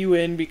 wrangle you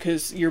in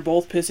because you're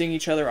both pissing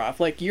each other off.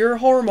 Like, you're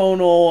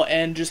hormonal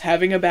and just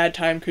having a bad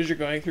time because you're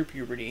going through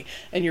puberty,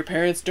 and your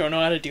parents don't know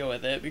how to deal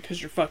with it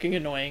because you're fucking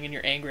annoying and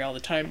you're angry all the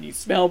time and you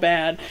smell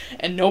bad,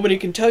 and nobody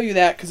can tell you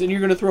that because then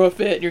you're gonna throw a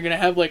fit and you're gonna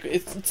have, like,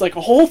 it's like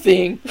a whole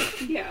thing.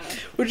 Yeah.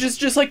 Which is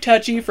just, like,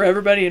 touchy for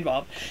everybody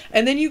involved.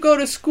 And then you go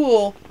to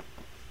school,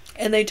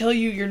 and they tell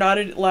you you're not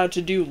allowed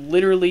to do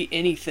literally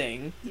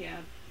anything, Yeah.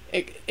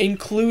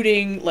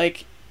 including,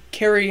 like,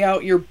 carry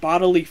out your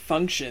bodily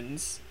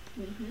functions.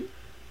 Mm-hmm.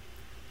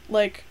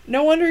 Like,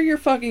 no wonder you're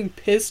fucking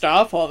pissed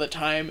off all the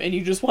time, and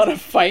you just want to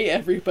fight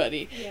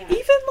everybody. Yeah.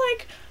 Even,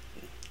 like,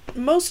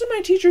 most of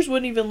my teachers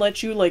wouldn't even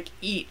let you, like,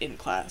 eat in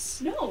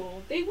class.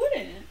 No, they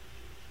wouldn't.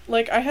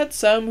 Like, I had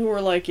some who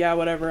were like, yeah,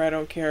 whatever, I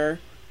don't care.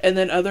 And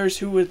then others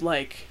who would,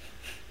 like,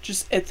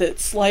 just at the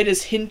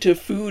slightest hint of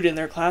food in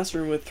their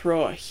classroom would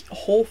throw a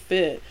whole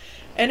fit.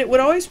 And it would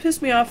always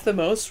piss me off the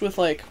most with,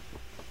 like,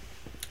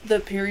 the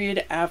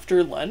period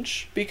after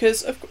lunch,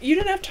 because you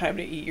didn't have time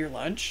to eat your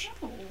lunch.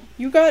 No.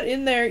 You got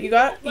in there, you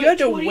had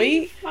to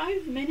wait.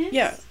 5 minutes?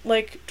 Yeah,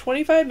 like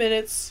 25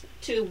 minutes.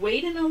 To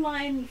wait in a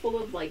line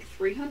full of like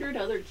 300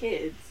 other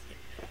kids.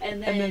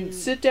 And then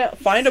sit down,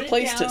 find a sit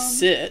place to down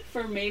sit.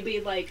 For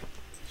maybe like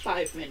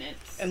 5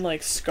 minutes. And,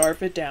 like,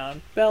 scarf it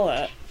down.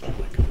 Bella. Oh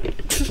my god.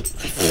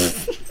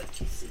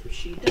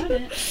 She done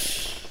it.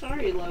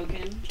 Sorry,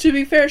 Logan. To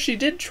be fair, she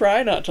did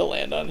try not to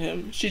land on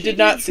him. She did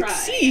not try.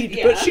 succeed,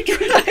 Yeah. but she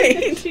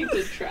tried. She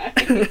did try.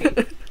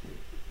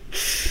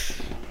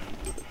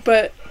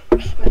 But,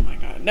 oh my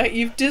god, now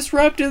you've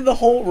disrupted the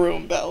whole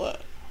room, Bella.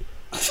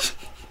 Just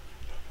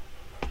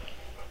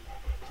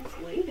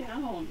lay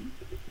down.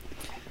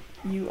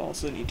 You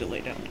also need to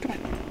lay down. Come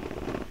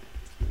on.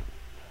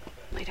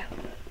 Lay down.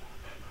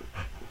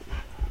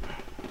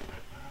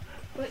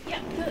 But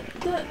yeah,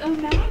 the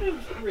amount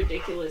of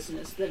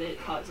ridiculousness that it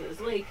causes.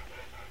 Like,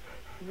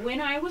 when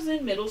I was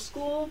in middle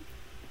school,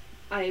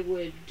 I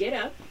would get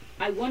up.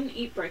 I wouldn't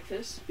eat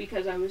breakfast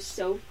because I was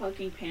so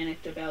fucking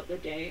panicked about the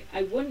day.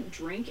 I wouldn't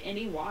drink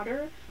any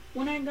water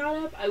when I got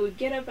up. I would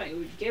get up, I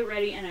would get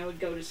ready, and I would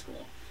go to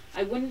school.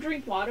 I wouldn't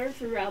drink water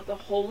throughout the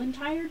whole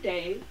entire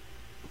day,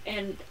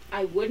 and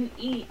I wouldn't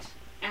eat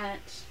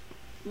at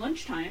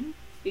lunchtime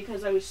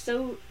because I was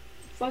so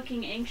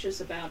fucking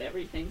anxious about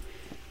everything.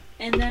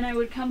 And then I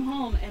would come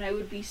home and I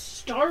would be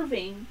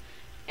starving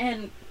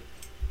and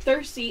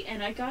thirsty,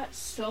 and I got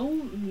so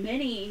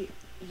many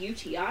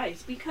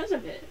UTIs because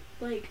of it.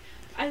 Like,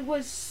 I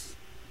was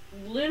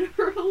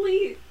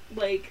literally,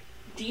 like,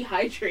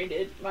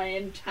 dehydrated my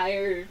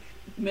entire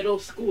middle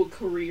school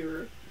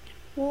career.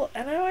 Well,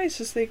 and I always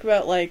just think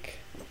about, like,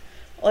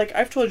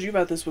 I've told you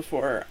about this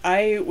before.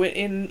 I went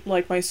in,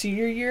 like, my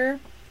senior year,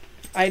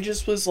 I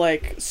just was,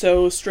 like,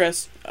 so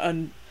stressed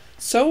and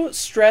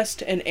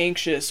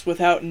anxious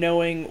without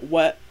knowing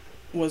what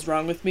was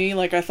wrong with me.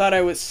 Like, I thought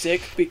I was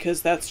sick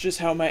because that's just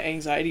how my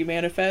anxiety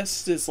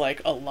manifests, is,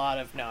 like, a lot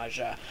of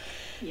nausea.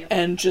 Yep.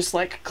 And just,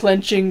 like,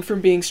 clenching from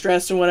being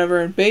stressed and whatever.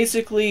 And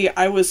basically,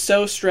 I was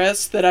so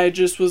stressed that I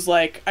just was,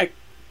 like,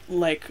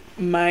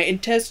 my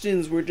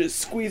intestines were just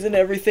squeezing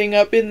everything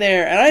up in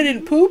there. And I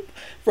didn't poop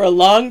for a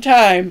long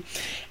time.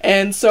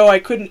 And so I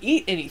couldn't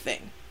eat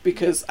anything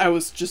because I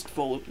was just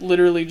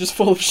literally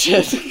full of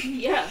shit.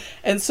 Yeah.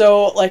 And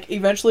so, like,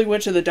 eventually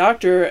went to the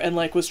doctor and,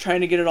 like, was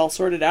trying to get it all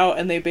sorted out.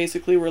 And they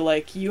basically were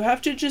like, you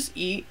have to just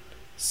eat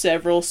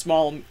several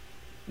small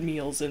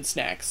meals and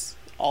snacks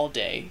all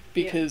day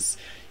because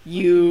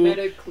you,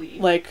 medically,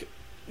 like,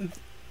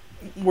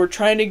 we're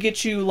trying to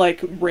get you,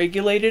 like,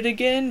 regulated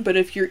again, but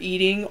if you're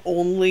eating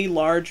only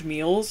large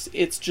meals,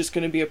 it's just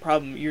going to be a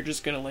problem. You're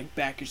just going to, like,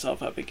 back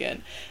yourself up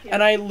again. Yeah.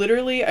 And I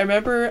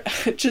remember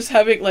just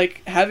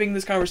having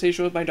this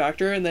conversation with my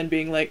doctor and then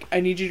being like, I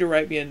need you to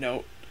write me a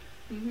note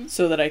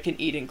so that I can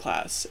eat in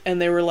class.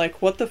 And they were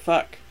like, what the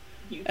fuck?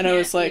 And I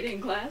was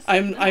like,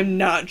 I'm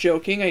not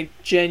joking. I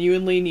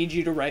genuinely need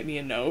you to write me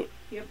a note.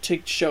 Yep.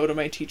 To show to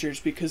my teachers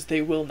because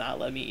they will not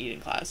let me eat in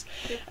class.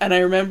 Yep. And I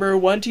remember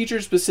one teacher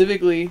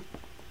specifically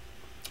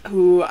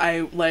who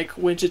I, like,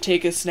 went to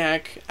take a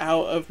snack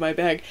out of my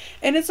bag.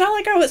 And it's not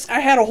like I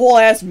had a whole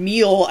ass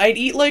meal. I'd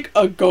eat, like,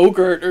 a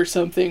Go-Gurt or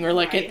something, or,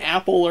 like, an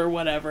apple or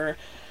whatever.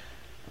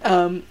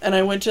 And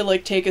I went to,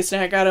 like, take a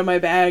snack out of my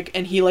bag,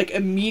 and he, like,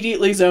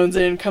 immediately zones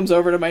in, comes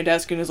over to my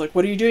desk, and is like,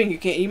 what are you doing? You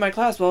can't eat my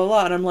class, blah, blah,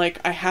 blah. And I'm like,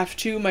 I have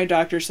to. My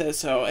doctor says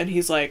so. And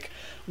he's like,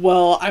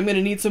 well, I'm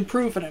gonna need some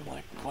proof. And I'm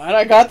like, glad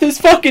I got this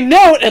fucking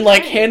note, and,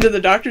 like, handed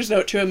the doctor's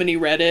note to him, and he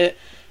read it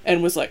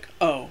and was like,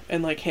 oh,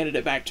 and, like, handed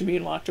it back to me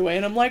and walked away.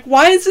 And I'm like,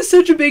 why is this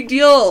such a big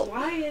deal?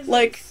 Why is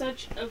like, it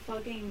such a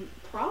fucking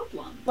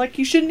problem? Like,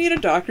 you shouldn't need a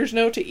doctor's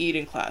note to eat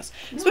in class.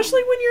 No.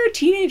 Especially when you're a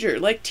teenager.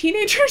 Like,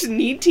 teenagers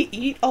need to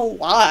eat a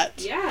lot.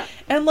 Yeah.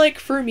 And, like,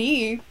 for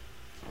me,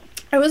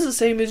 I was the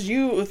same as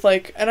you with,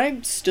 like, and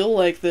I'm still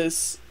like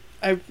this.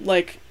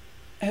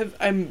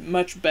 I'm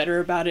much better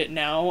about it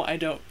now.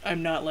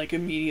 I'm not, like,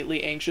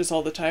 immediately anxious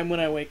all the time when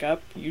I wake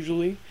up,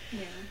 usually. Yeah.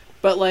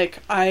 But,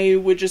 like, I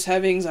would just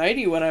have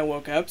anxiety when I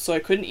woke up, so I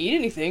couldn't eat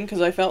anything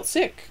because I felt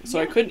sick. So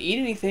I couldn't eat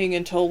anything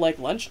until, like,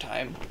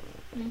 lunchtime.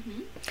 Mm-hmm.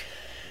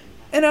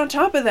 And on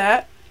top of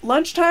that,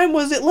 lunchtime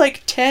was at,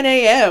 like, 10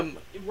 a.m.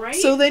 Right?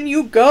 So then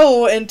you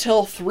go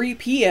until 3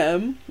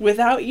 p.m.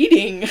 without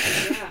eating.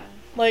 Yeah.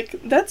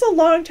 Like, that's a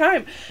long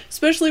time.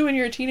 Especially when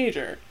you're a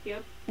teenager.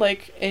 Yep.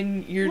 Like,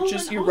 and you're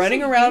also,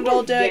 running around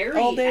all day.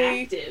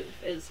 Very active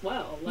as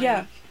well. Like,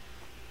 yeah.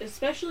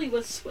 Especially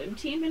with swim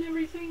team and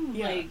everything.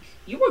 Yeah. Like,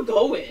 you were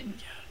going.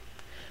 Yeah.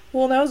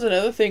 Well, that was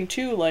another thing,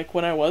 too. Like,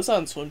 when I was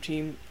on swim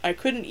team, I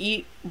couldn't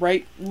eat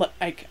right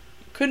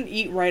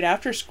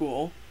after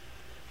school.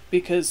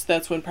 Because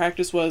that's when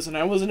practice was, and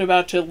I wasn't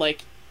about to,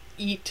 like,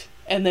 eat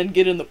and then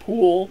get in the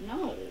pool.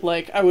 No.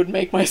 Like, I would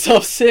make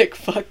myself sick.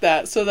 Fuck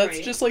that. So that's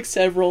just, like,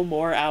 several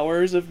more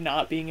hours of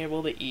not being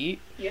able to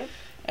eat. Yep.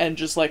 And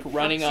just, like,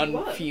 running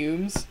on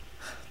fumes.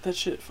 That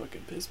shit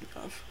fucking pissed me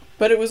off.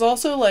 But it was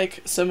also,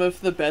 like, some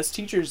of the best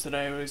teachers that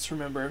I always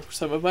remember.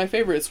 Some of my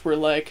favorites were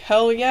like,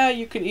 hell yeah,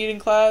 you can eat in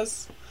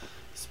class.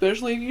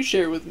 Especially if you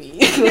share with me.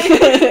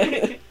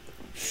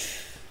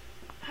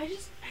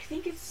 I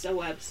think it's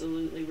so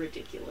absolutely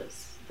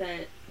ridiculous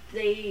that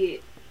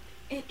it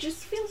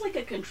just feels like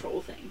a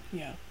control thing.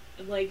 Yeah.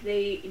 Like,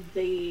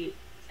 they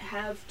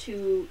have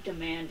to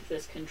demand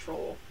this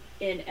control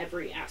in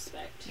every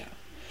aspect. Yeah.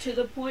 To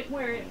the point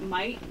where it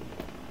might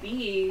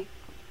be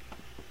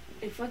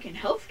a fucking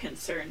health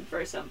concern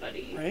for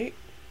somebody. Right?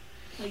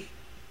 Like,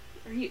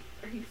 are you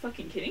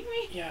fucking kidding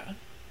me? Yeah.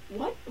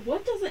 What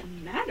does it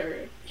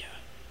matter? Yeah.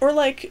 Or,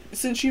 like,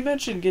 since you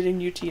mentioned getting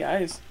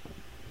UTIs,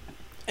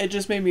 it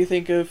just made me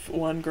think of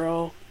one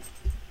girl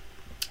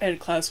I had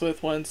class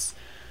with once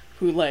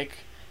who, like,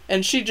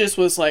 and she just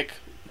was, like,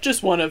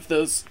 just one of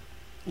those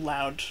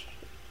loud,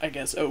 I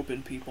guess,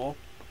 open people.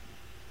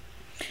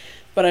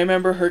 But I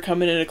remember her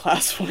coming into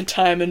class one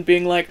time and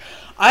being like,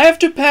 I have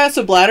to pass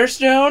a bladder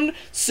stone,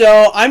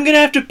 so I'm gonna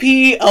have to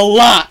pee a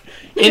lot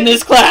in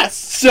this class.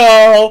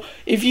 So,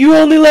 if you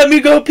only let me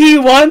go pee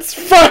once,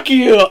 fuck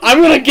you!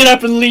 I'm gonna get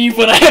up and leave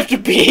when I have to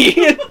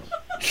pee.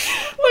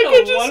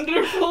 Like a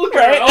wonderful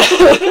girl.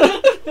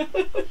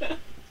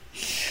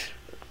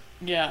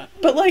 Yeah.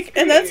 But, like,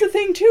 and that's the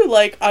thing, too.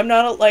 Like, I'm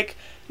not, like,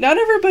 not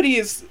everybody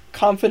is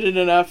confident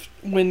enough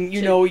when,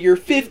 you know, you're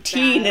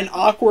 15 and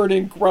awkward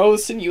and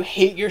gross and you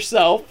hate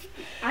yourself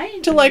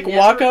to, like,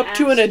 walk up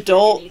to an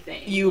adult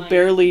you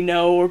barely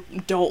know or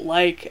don't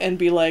like and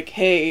be like,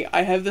 hey,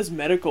 I have this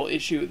medical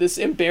issue, this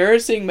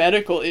embarrassing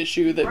medical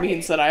issue that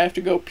means that I have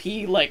to go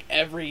pee, like,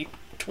 every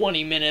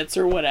 20 minutes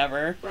or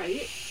whatever.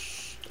 Right.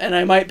 And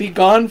I might be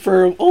gone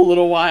for a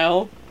little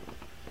while.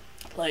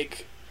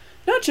 Like,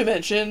 not to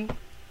mention,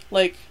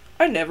 like,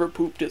 I never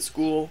pooped at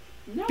school.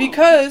 No.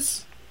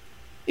 Because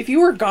if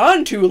you were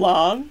gone too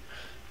long,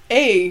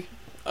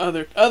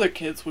 other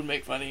kids would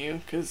make fun of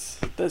you, because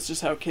that's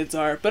just how kids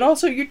are. But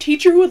also, your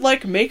teacher would,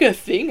 like, make a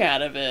thing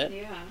out of it.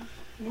 Yeah.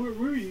 Where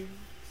were you?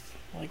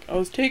 Like, I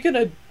was taking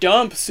a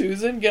dump,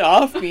 Susan. Get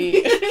off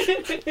me.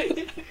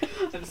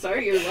 I'm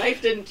sorry your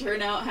life didn't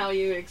turn out how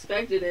you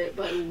expected it,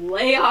 but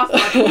lay off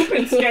my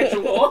pooping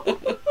schedule.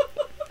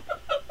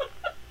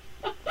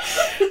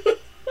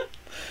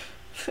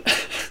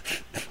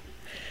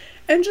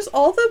 And just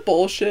all the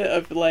bullshit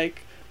of,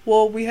 like,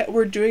 well,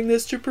 we're doing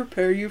this to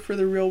prepare you for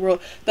the real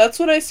world. That's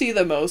what I see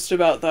the most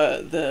about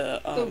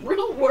the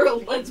real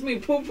world lets me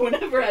poop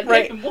whenever I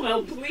damn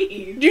well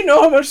please. Do you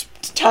know how much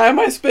time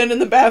I spend in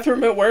the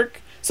bathroom at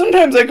work?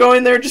 Sometimes I go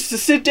in there just to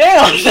sit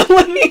down.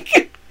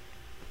 Like,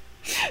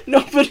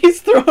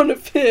 nobody's throwing a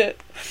fit.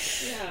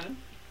 Yeah.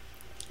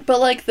 But,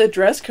 like, the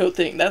dress code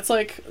thing, that's,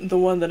 like, the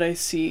one that I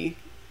see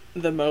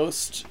the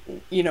most,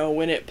 you know,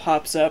 when it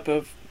pops up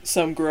of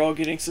some girl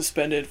getting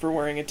suspended for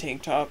wearing a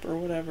tank top or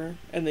whatever,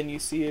 and then you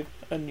see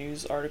a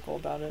news article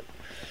about it.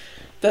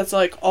 That's,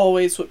 like,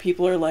 always what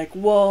people are like,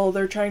 well,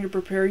 they're trying to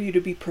prepare you to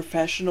be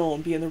professional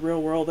and be in the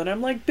real world. And I'm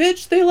like,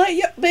 bitch, they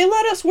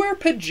let us wear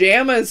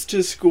pajamas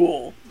to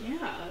school.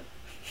 Yeah.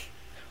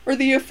 Or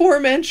the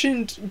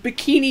aforementioned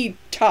bikini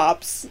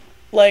tops,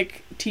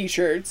 like,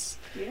 t-shirts.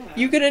 Yeah.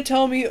 You gonna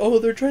tell me, oh,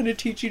 they're trying to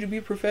teach you to be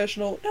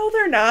professional? No,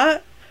 they're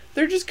not.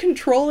 They're just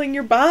controlling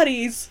your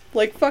bodies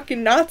like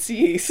fucking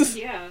Nazis.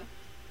 Yeah.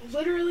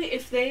 Literally,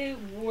 if they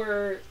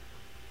were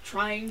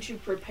trying to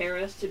prepare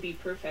us to be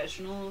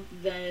professional,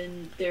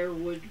 then there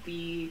would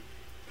be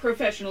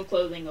professional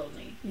clothing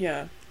only.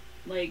 Yeah.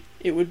 Like,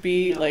 it would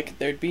be, like,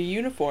 there'd be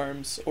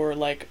uniforms or,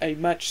 like, a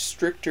much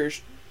stricter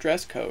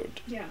dress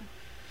code. Yeah.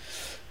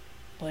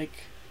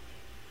 Like,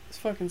 it's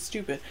fucking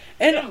stupid.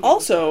 And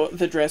also,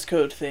 the dress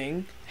code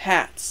thing,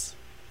 hats.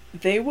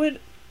 They would...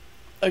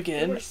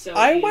 Again,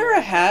 I wear a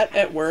hat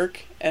at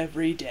work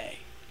every day.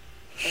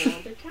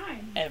 All the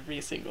time. Every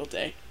single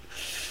day.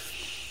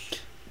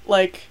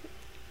 Like,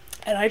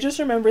 and I just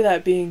remember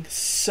that being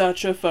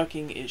such a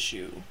fucking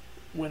issue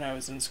when I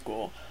was in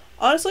school.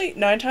 Honestly,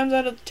 9 times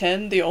out of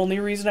 10, the only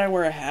reason I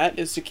wear a hat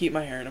is to keep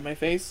my hair out of my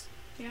face.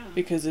 Yeah.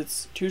 Because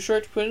it's too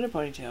short to put in a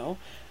ponytail.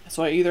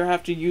 So I either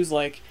have to use,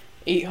 like,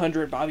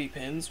 800 bobby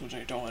pins, which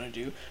I don't want to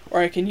do, or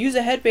I can use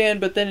a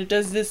headband, but then it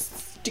does this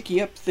sticky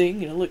up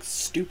thing and it looks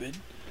stupid.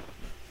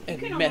 And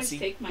you can messy.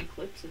 always take my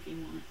clips if you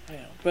want. I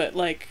know, but,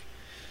 like,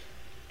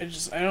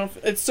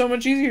 it's so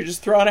much easier,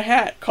 just throw on a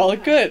hat, call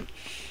it good.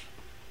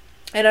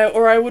 And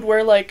I would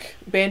wear, like,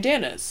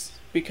 bandanas,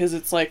 because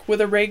it's, like, with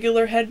a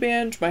regular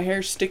headband, my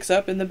hair sticks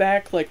up in the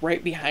back, like,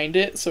 right behind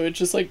it, so it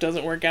just, like,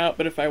 doesn't work out,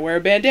 but if I wear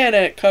a bandana,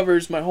 it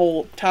covers my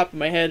whole top of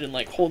my head and,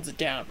 like, holds it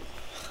down.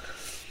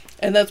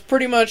 And that's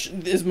pretty much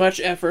as much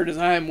effort as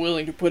I am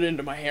willing to put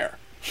into my hair.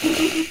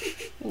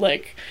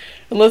 Like,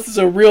 unless it's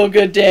a real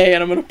good day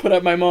and I'm gonna put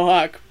up my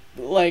mohawk,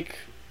 like,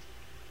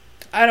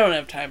 I don't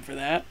have time for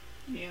that.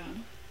 Yeah.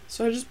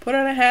 So I just put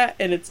on a hat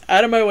and it's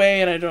out of my way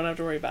and I don't have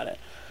to worry about it.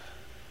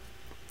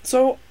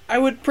 So I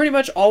would pretty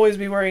much always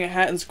be wearing a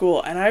hat in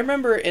school. And I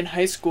remember in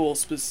high school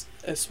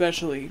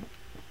especially,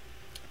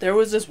 there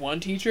was this one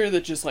teacher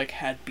that just, like,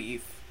 had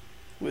beef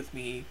with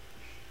me.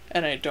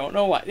 And I don't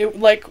know why. It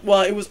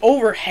was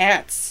over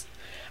hats.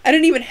 I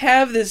didn't even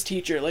have this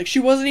teacher. Like, she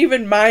wasn't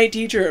even my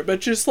teacher,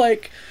 but just,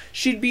 like,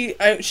 she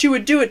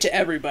would do it to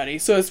everybody,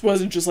 so it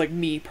wasn't just, like,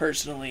 me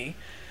personally.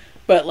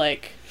 But,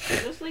 like... I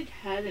just, like,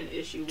 had an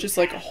issue with just,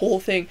 like, a whole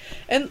thing.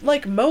 And,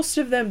 like, most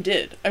of them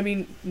did. I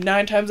mean,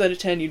 9 times out of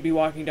 10, you'd be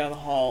walking down the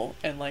hall,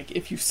 and, like,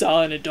 if you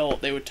saw an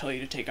adult, they would tell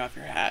you to take off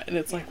your hat. And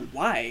it's like,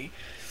 why?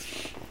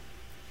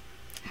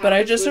 But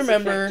I just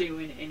remember... you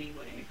in any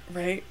way?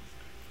 Right?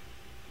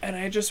 And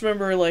I just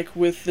remember, like,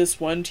 with this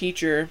one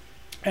teacher,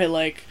 I,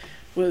 like...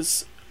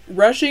 was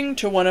rushing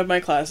to one of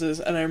my classes,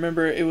 and I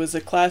remember it was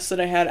a class that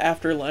I had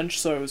after lunch,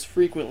 so I was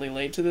frequently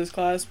late to this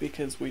class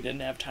because we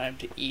didn't have time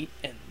to eat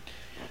and,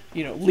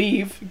 you know,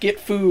 leave, get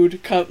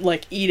food, come,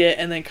 like, eat it,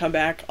 and then come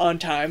back on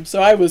time.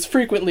 So I was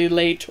frequently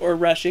late or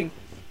rushing.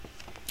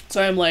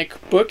 So I'm,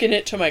 like, booking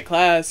it to my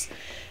class,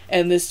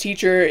 and this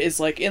teacher is,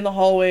 like, in the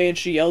hallway, and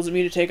she yells at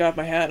me to take off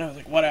my hat, and I was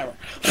like, whatever.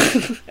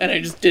 And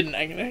I just didn't.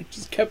 I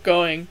just kept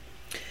going.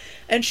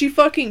 And she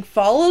fucking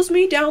follows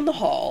me down the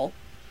hall,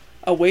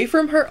 away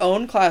from her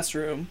own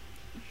classroom,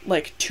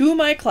 like, to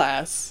my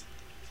class,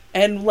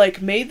 and,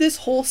 like, made this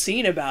whole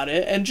scene about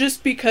it, and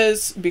just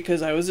because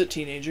I was a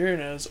teenager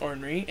and I was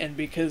ornery, and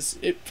because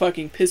it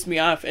fucking pissed me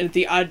off, and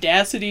the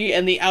audacity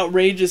and the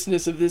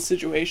outrageousness of this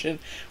situation,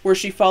 where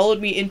she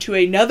followed me into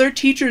another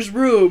teacher's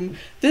room,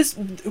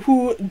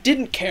 who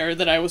didn't care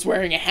that I was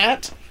wearing a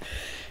hat,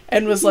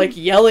 and was, like,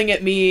 yelling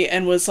at me,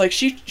 and was, like,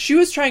 she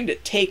was trying to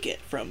take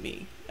it from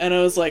me, and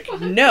I was like,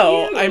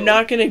 no, I'm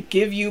not gonna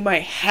give you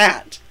my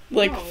hat,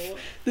 like,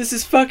 this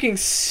is fucking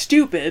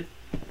stupid.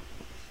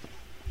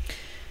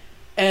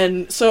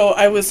 And so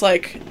I was,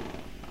 like,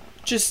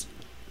 just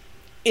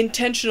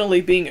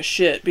intentionally being a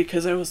shit,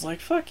 because I was like,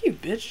 fuck you,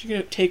 bitch, you're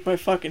gonna take my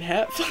fucking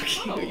hat?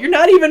 Fuck you. You're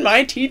not even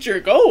my teacher.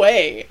 Go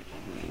away.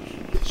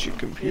 Is your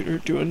computer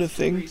doing a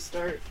thing?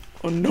 Restart.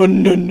 Oh,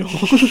 no.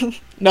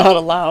 Not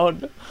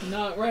allowed.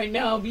 Not right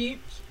now, Beach.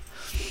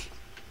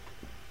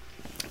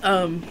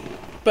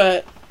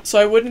 But, so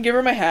I wouldn't give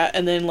her my hat,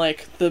 and then,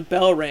 like, the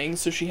bell rang,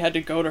 so she had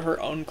to go to her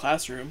own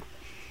classroom.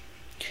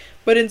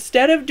 But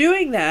instead of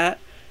doing that,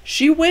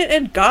 she went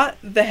and got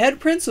the head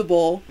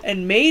principal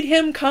and made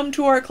him come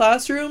to our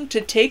classroom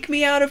to take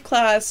me out of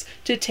class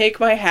to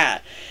take my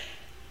hat.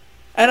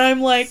 And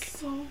I'm like,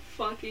 so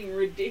fucking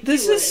ridiculous.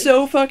 This is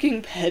so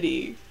fucking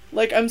petty.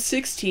 Like, I'm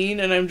 16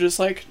 and I'm just,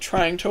 like,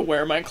 trying to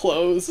wear my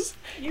clothes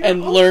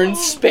and learn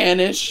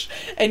Spanish.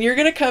 And you're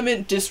gonna come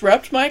and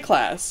disrupt my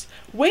class,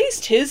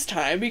 waste his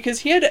time,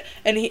 because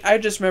I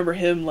just remember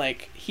him,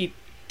 like, he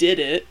did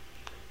it,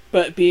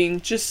 but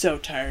being just so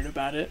tired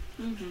about it.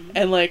 Mm-hmm.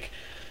 And, like,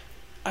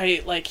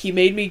 he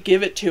made me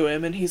give it to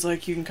him, and he's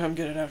like, you can come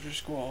get it after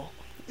school.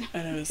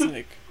 And I was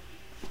like,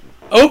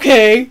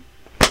 okay.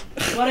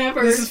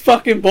 Whatever. This is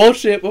fucking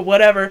bullshit, but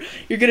whatever.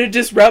 You're gonna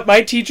disrupt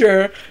my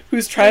teacher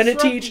who's trying to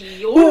teach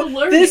your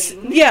learning. This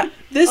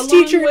along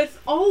teacher with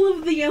all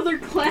of the other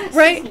classes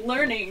right?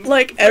 learning.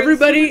 Like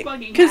everybody,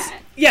 because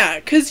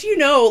you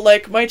know,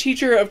 like my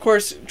teacher, of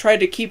course,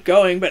 tried to keep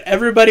going, but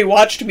everybody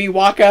watched me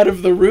walk out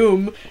of the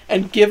room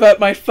and give up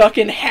my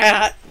fucking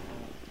hat.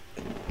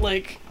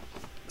 Like,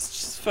 it's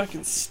just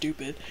fucking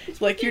stupid.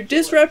 Like, you're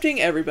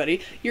disrupting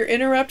everybody. You're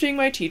interrupting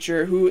my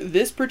teacher, who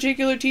this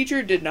particular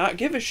teacher did not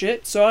give a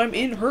shit, so I'm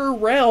in her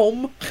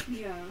realm.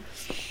 Yeah.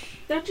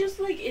 That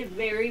just, like, it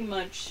very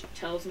much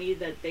tells me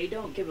that they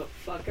don't give a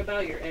fuck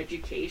about your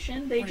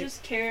education. They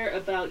just care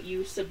about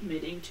you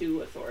submitting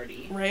to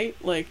authority. Right?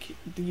 Like,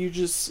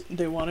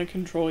 they want to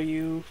control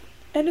you.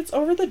 And it's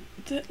over the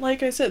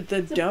like I said,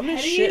 the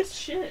dumbest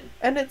shit.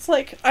 And it's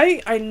like,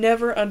 I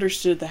never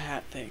understood the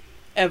hat thing.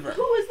 Ever.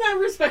 Who is that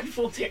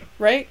respectful to?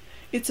 Right?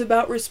 It's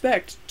about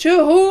respect. To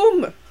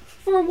whom?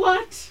 For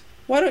what?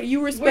 Why don't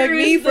you respect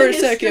me for a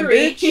second,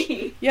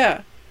 bitch?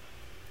 Yeah.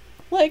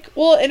 Like,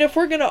 well, and if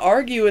we're gonna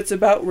argue it's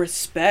about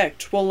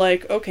respect, well,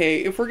 like,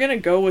 okay, if we're gonna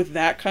go with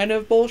that kind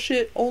of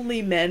bullshit,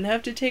 only men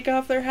have to take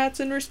off their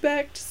hats in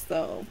respect,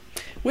 so...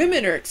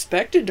 Women are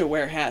expected to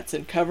wear hats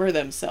and cover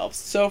themselves,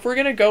 so if we're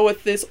gonna go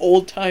with this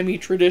old-timey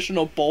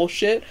traditional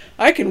bullshit,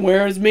 I can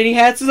wear as many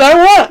hats as I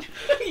want!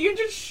 You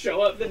just show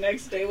up the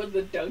next day with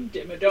the Doug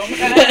Dimmadome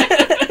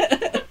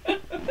hat.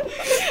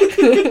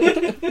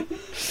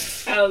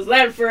 How's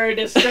that for a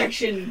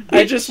distraction?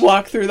 I just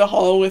walk through the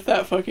hall with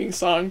that fucking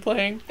song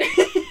playing.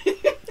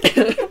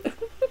 God,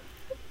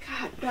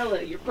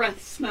 Bella, your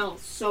breath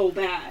smells so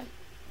bad.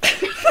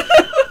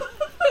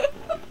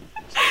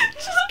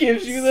 Just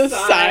gives you the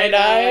side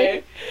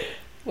eye.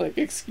 Like,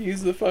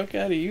 excuse the fuck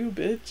out of you,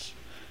 bitch.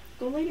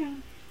 Go lay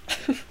down.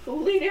 Go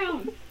lay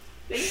down.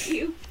 Thank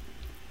you.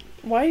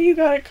 Why do you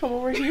gotta come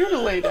over here to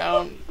lay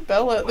down?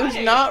 Bella, there's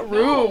not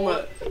room.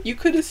 No. You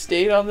could have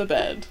stayed on the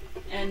bed.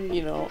 And,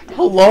 you know,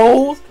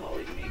 hello?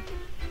 Calling me.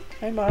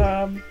 Hi,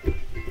 Mom.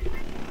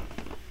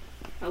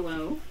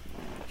 Hello?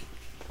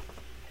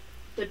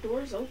 The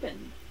door's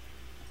open.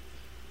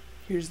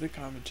 Here's the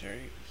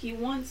commentary. He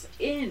wants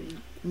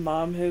in.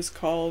 Mom has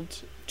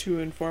called to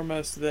inform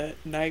us that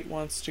Knight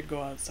wants to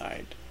go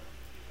outside.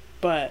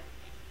 But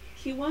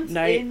he wants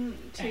Knight in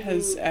to...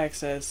 has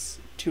access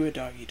to a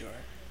doggy door.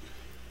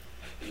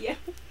 Yeah.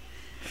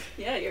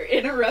 Yeah, you're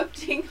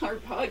interrupting our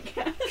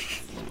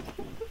podcast.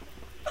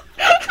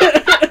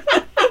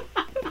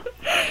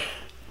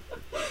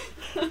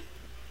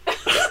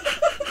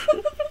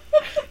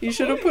 You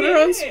should have put her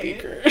on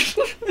speaker.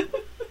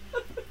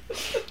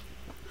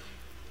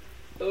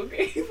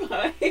 Okay,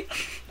 bye.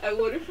 I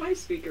would if my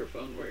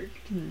speakerphone worked.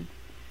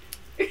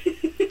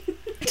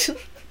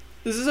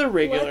 This is a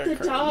regular Let the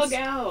occurrence. dog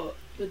out.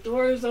 The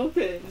door is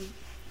open.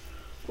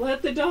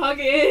 Let the dog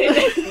in.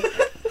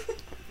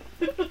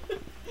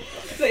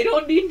 They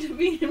don't need to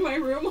be in my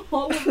room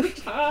all of the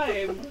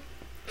time.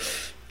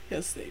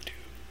 Yes, they do.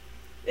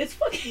 It's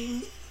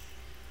fucking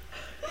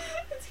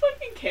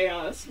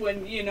chaos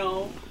when, you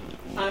know,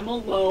 I'm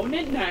alone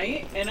at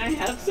night and I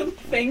have some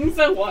things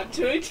I want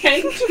to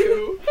attend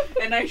to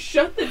and I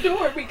shut the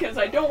door because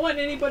I don't want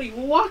anybody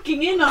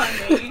walking in on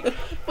me,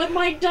 but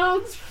my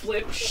dogs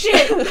flip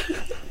shit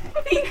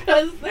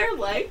because they're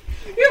like,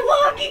 you're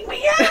locking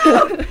me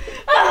out!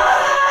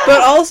 Ah!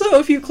 But also,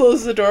 if you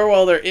close the door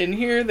while they're in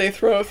here, they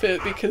throw a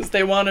fit because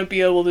they want to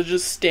be able to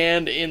just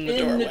stand in the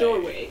doorway. In the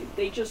doorway.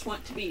 They just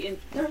want to be in...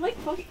 They're like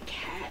fucking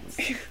cats.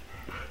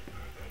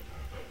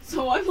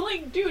 So I'm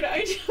like, dude,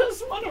 I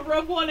just want to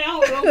rub one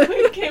out real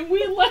quick. Can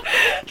we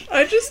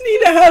I just need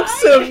to have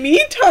some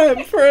me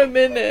time for a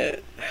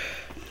minute.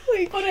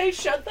 Like, but I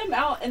shut them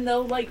out and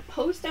they'll like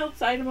post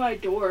outside of my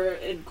door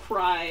and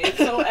cry.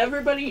 So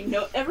everybody in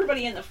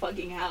the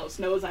fucking house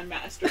knows I'm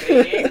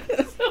masturbating.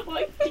 So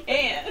I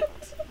can't.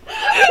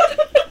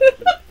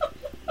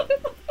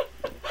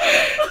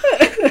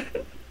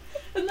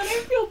 And then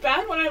I feel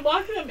bad when I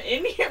lock them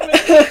in here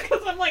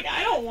because I'm like,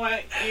 I don't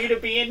want you to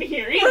be in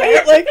here either.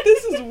 Right? Like,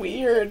 this is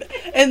weird.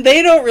 And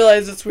they don't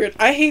realize it's weird.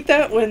 I hate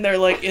that when they're,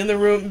 like, in the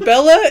room.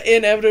 Bella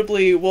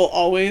inevitably will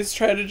always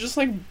try to just,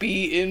 like,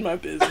 be in my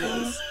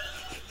business.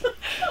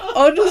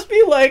 I'll just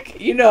be, like,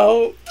 you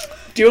know,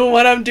 doing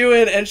what I'm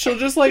doing, and she'll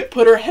just, like,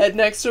 put her head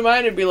next to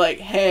mine and be like,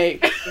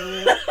 hey,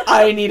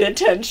 I need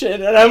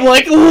attention. And I'm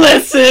like,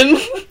 listen.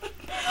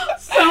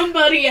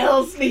 Somebody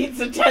else needs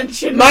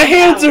attention. My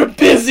hands are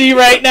busy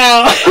right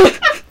now.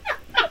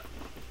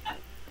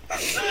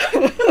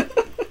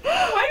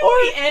 Why do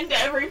we end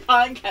every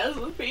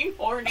podcast with being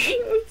horny?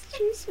 It's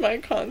just my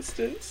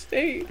constant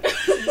state.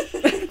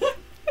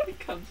 It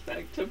comes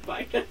back to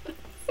bite us.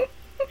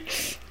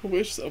 I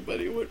wish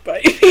somebody would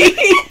bite me.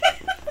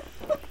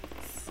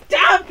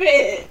 Stop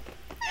it!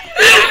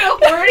 You're in a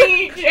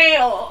horny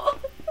jail.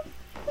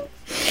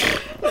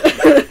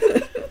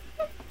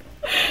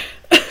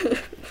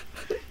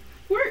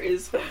 Where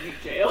is horny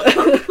jail?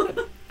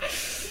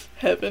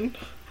 Heaven.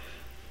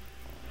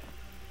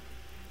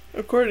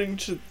 According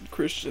to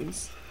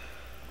Christians,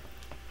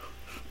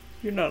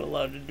 you're not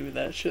allowed to do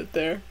that shit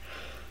there.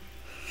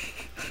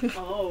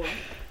 Oh,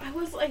 I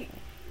was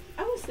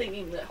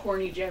thinking that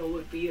horny jail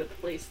would be a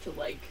place to,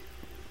 like,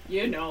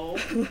 you know,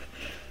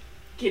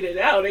 get it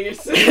out of your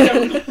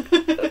system.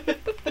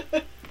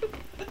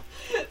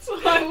 So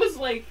I was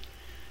like,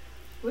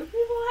 would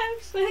people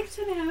have sex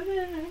in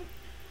heaven?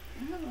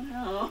 I don't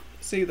know.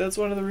 See, that's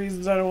one of the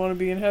reasons I don't want to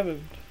be in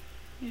heaven.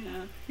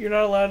 Yeah. You're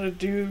not allowed to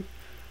do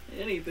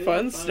Anything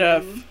fun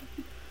stuff.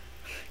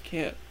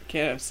 Can't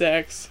have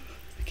sex.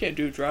 Can't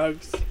do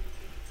drugs.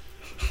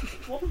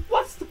 Well,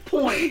 what's the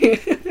point?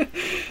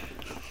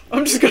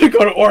 I'm just gonna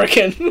go to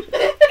Oregon.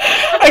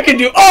 I can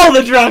do all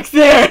the drugs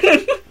there.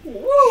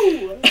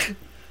 Woo!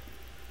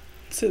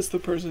 Says the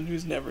person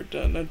who's never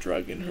done a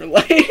drug in her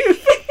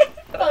life.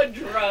 A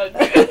drug.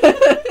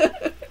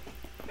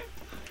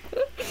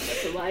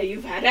 That's a lie.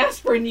 You've had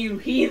aspirin, you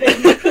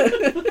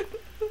heathen.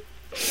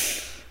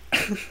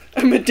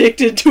 I'm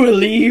addicted to a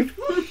leaf.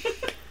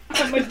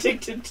 I'm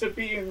addicted to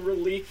being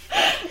relief.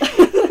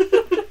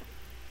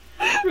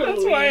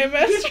 That's why I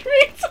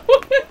masturbate so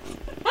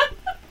much.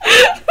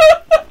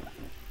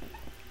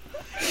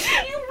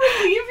 You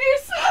relieve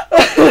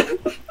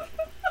yourself?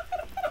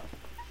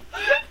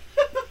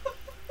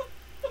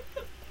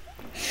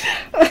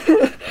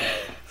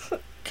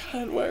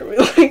 God, why are we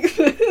like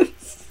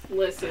this?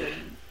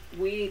 Listen,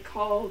 we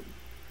call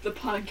the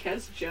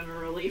podcast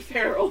generally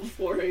feral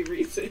for a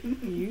reason.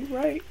 You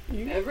right.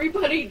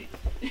 Everybody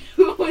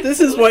who was This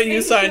is what you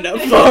listening signed up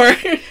to for.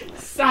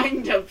 this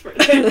signed up for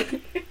that.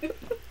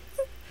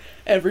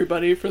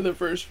 Everybody for the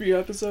first few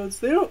episodes,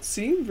 they don't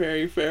seem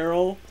very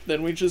feral.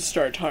 Then we just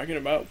start talking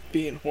about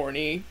being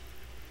horny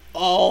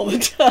all the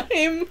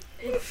time.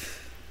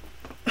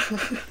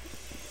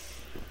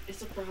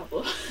 It's a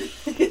problem.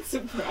 It's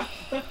a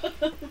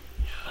problem.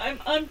 I'm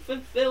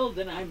unfulfilled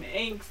and I'm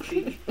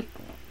angsty.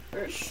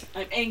 Or,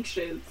 I'm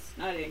anxious,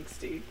 not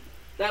angsty.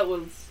 That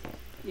was,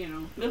 you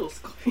know, middle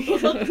school.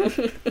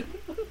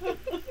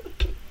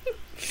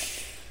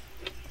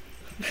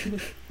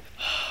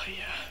 Oh,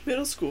 yeah.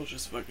 Middle school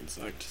just fucking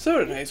sucked. So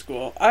did high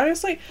school.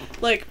 Honestly,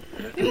 like...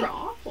 They were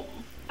awful.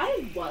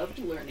 I loved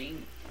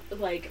learning,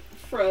 like,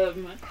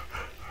 from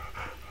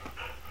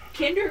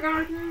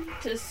kindergarten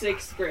to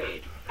 6th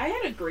grade. I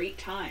had a great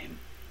time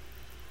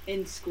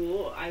in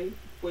school. I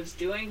was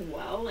doing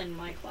well in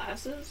my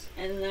classes,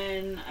 and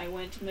then I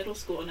went to middle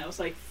school, and I was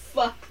like,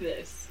 fuck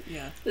this.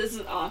 Yeah. This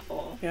is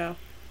awful. Yeah.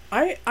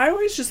 I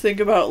always just think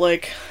about,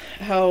 like,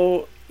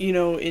 how, you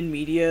know, in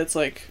media, it's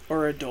like,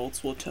 or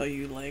adults will tell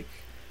you, like,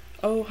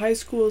 oh, high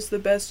school is the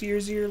best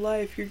years of your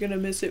life. You're gonna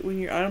miss it when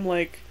you're... I'm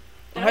like...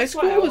 That's high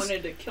school why I was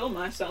wanted to kill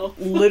myself.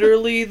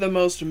 literally the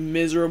most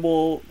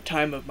miserable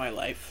time of my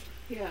life.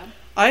 Yeah.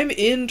 I'm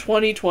in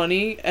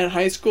 2020, and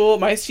high school,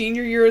 my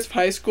senior year of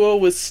high school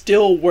was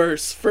still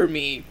worse for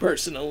me,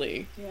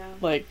 personally. Yeah.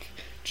 Like,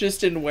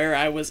 just in where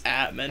I was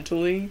at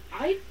mentally.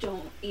 I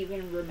don't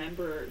even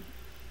remember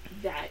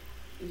that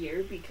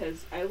year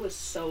because I was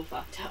so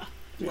fucked up.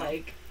 Yeah.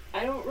 Like,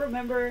 I don't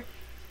remember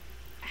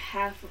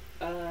half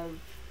of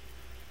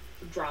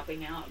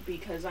dropping out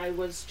because I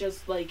was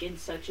just, like, in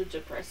such a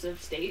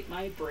depressive state.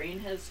 My brain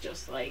has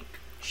just, like,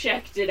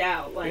 checked it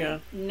out. Like, Yeah.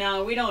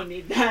 no, we don't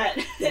need that.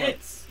 Yeah.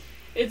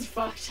 It's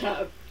fucked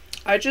up.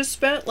 I just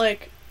spent,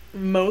 like,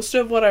 most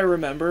of what I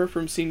remember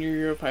from senior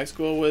year of high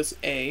school was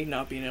A,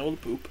 not being able to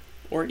poop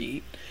or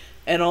eat,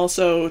 And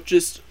also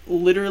just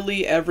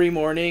literally every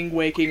morning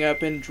waking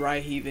up and dry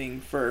heaving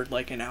for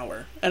like an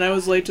hour. And I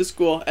was late to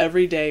school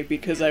every day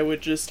because I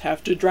would just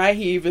have to dry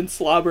heave and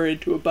slobber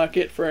into a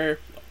bucket for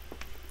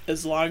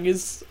as long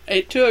as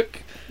it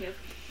took. Yep.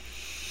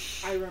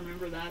 I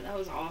remember that. That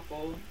was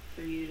awful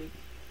for you to...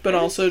 But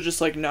also just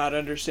like not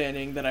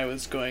understanding that I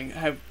was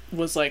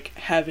was like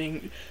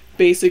having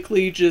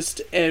basically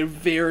just a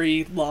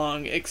very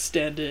long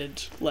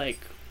extended like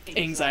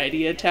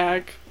anxiety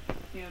attack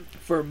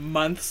for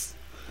months.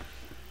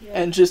 Yeah.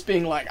 And just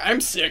being like,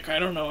 I'm sick, I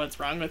don't know what's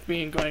wrong with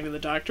me, and going to the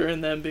doctor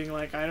and then being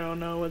like, I don't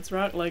know what's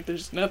wrong, like,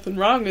 there's nothing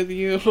wrong with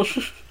you.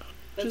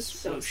 That's just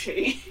so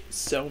shitty.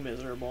 So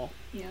miserable.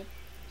 Yeah.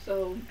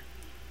 So,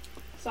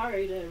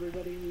 sorry to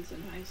everybody who's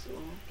in high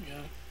school.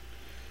 Yeah.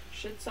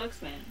 Shit sucks,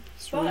 man.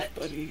 It's rough,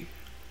 buddy.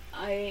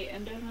 I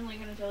am definitely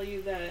going to tell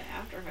you that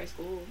after high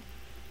school,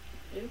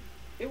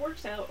 it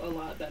works out a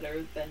lot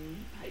better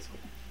than high school.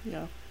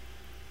 Yeah.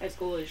 High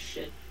school is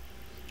shit.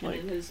 And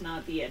it is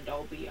not the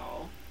end-all,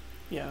 be-all.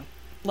 Yeah.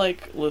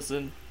 Like,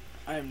 listen,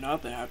 I am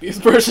not the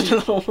happiest person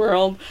in the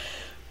world,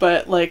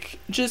 but, like,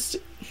 just,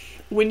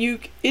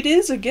 it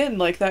is, again,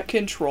 like, that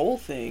control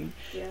thing.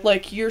 Yeah.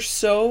 Like, you're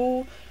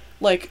so,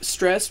 like,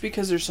 stressed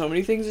because there's so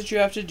many things that you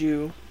have to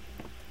do,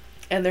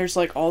 and there's,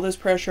 like, all this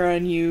pressure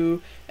on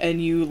you,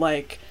 and you,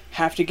 like,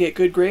 have to get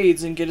good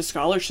grades and get a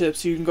scholarship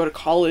so you can go to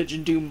college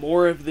and do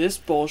more of this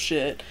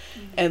bullshit,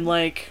 and,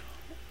 like,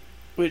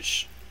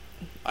 which...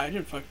 I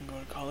didn't fucking go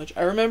to college.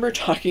 I remember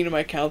talking to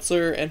my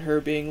counselor and her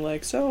being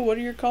like, so what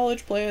are your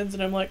college plans?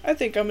 And I'm like, I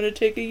think I'm going to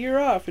take a year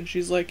off. And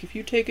she's like, if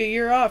you take a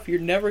year off, you're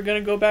never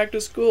going to go back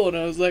to school. And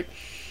I was like,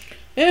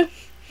 eh.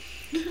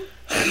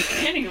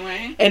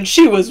 Anyway. And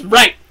she was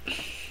right.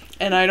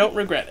 And I don't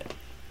regret it.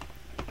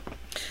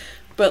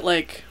 But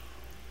like,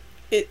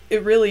 it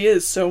really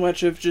is so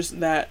much of just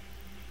that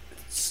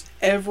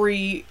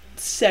every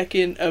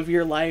second of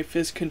your life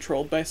is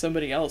controlled by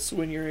somebody else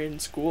when you're in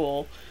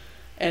school.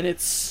 And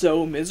it's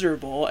so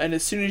miserable. And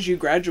as soon as you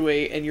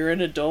graduate and you're an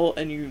adult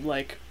and you,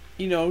 like,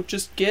 you know,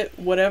 just get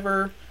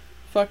whatever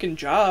fucking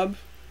job,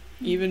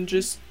 even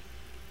just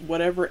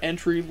whatever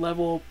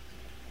entry-level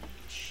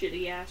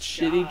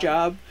shitty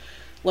job.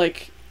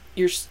 Like,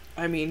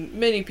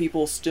 many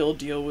people still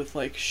deal with,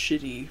 like,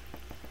 shitty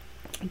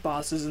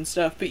bosses and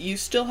stuff, but you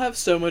still have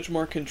so much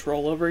more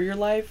control over your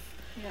life.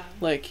 Yeah.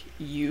 Like,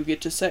 you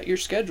get to set your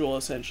schedule,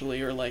 essentially,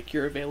 or, like,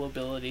 your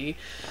availability.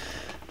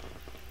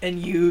 And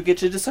you get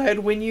to decide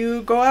when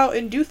you go out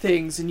and do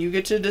things, and you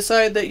get to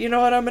decide that, you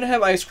know what, I'm gonna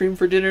have ice cream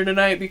for dinner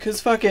tonight because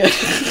fuck it.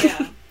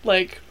 Yeah.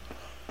 Like,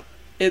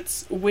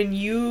 it's when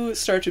you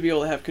start to be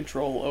able to have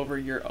control over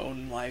your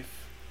own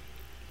life,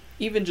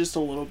 even just a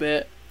little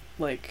bit,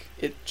 like,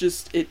 it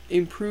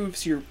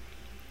improves your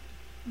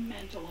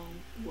mental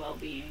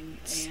well-being.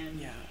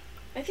 And yeah.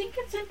 I think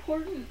it's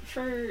important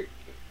for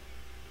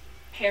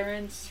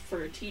parents,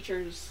 for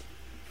teachers,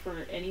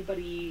 for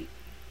anybody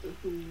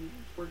who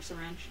works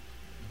around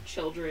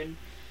children,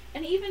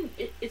 and even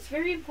it's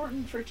very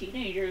important for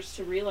teenagers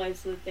to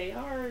realize that they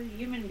are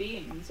human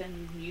beings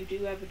and you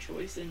do have a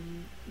choice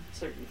in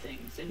certain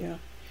things, and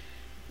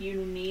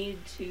you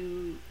need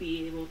to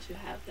be able to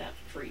have that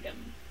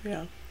freedom.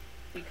 Yeah.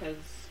 Because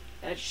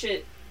that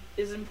shit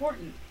is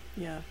important.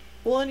 Yeah.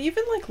 Well, and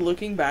even like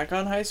looking back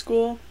on high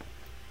school,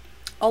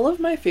 all of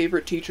my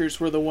favorite teachers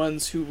were the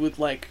ones who would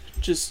like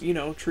just, you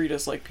know, treat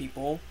us like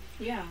people.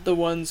 Yeah. The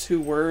ones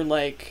who were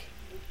like,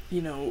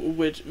 you know,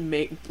 would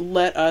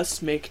let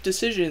us make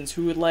decisions,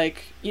 who would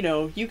like, you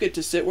know, you get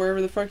to sit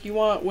wherever the fuck you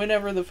want,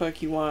 whenever the fuck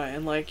you want,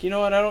 and like, you know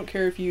what, I don't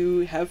care if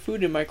you have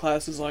food in my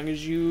class as long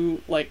as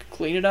you, like,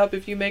 clean it up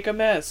if you make a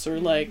mess, or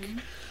like,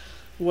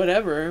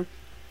 whatever,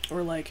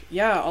 or like,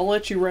 yeah, I'll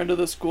let you run to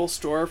the school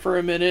store for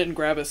a minute and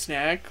grab a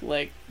snack,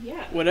 like,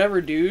 whatever,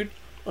 dude.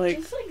 Like,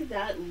 just like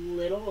that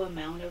little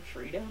amount of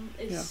freedom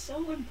is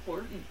so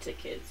important to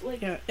kids.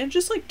 Like, yeah, and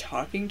just like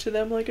talking to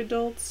them like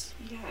adults.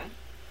 Yeah.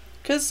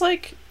 'Cause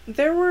like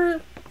there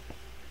were,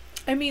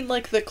 I mean,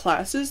 like the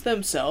classes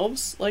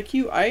themselves, like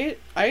I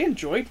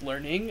enjoyed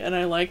learning, and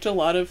I liked a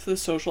lot of the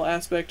social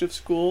aspect of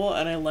school,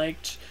 and I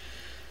liked,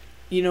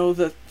 you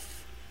know,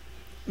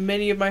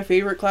 many of my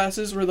favorite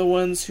classes were the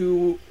ones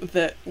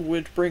that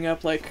would bring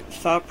up like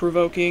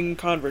thought-provoking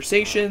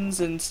conversations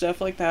and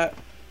stuff like that.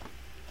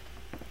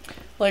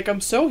 Like,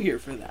 I'm so here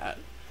for that.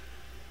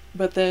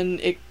 But then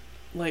it,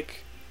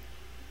 like,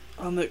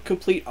 on the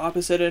complete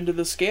opposite end of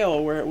the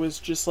scale, where it was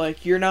just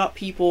like, you're not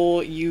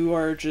people, you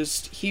are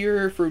just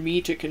here for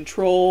me to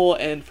control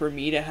and for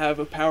me to have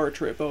a power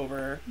trip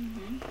over.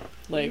 Mm-hmm.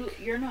 Like,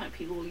 you're not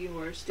people, you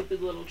are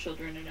stupid little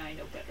children and I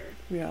know better.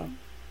 Yeah.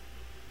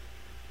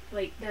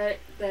 Like, that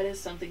is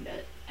something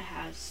that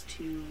has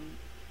to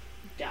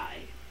die.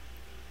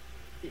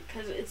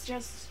 Because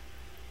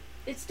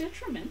it's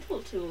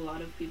detrimental to a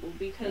lot of people,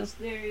 because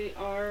they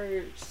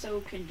are so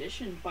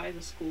conditioned by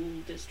the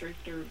school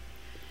district or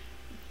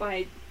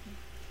by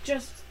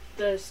just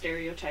the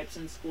stereotypes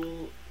in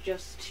school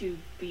just to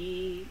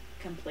be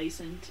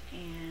complacent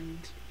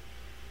and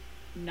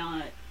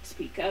not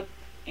speak up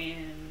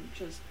and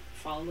just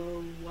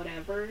follow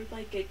whatever,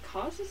 like, it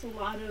causes a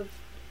lot of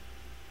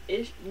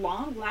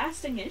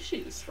long-lasting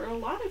issues for a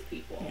lot of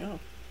people. Yeah.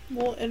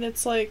 Well, and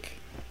it's like,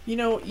 you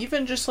know,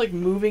 even just like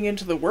moving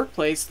into the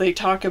workplace, they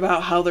talk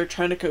about how they're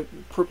trying to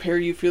prepare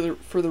you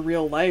for the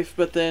real life,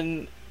 but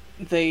then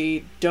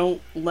they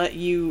don't let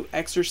you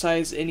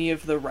exercise any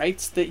of the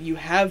rights that you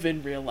have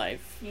in real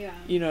life. Yeah.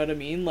 You know what I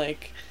mean?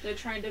 Like, they're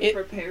trying to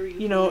prepare you.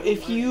 You know, for real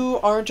if life. you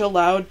aren't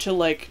allowed to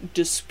like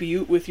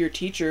dispute with your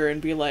teacher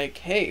and be like,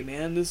 "Hey,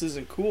 man, this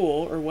isn't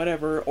cool," or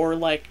whatever, or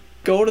like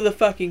go to the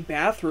fucking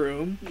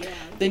bathroom,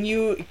 then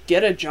you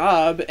get a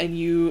job and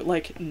you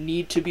like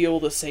need to be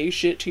able to say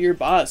shit to your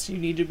boss. You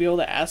need to be able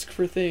to ask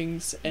for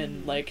things,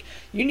 and like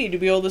you need to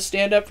be able to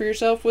stand up for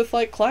yourself with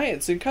like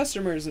clients and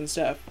customers and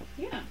stuff.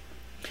 Yeah.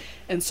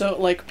 And so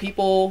like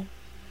people,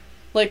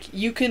 like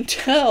you can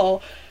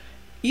tell,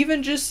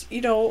 even just, you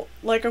know,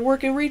 like I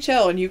work in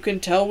retail, and you can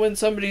tell when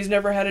somebody's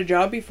never had a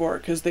job before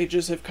because they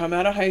just have come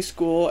out of high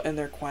school and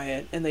they're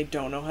quiet and they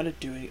don't know how to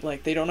do it.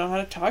 Like, they don't know how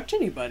to talk to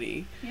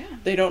anybody. Yeah.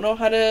 They don't know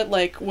how to,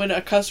 like, when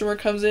a customer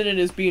comes in and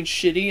is being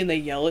shitty and they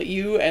yell at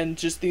you, and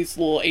just these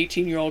little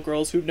 18-year-old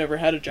girls who've never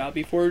had a job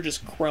before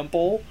just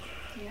crumple.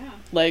 Yeah.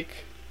 Like,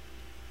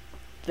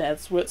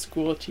 that's what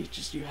school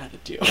teaches you how to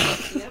do.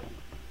 Yep.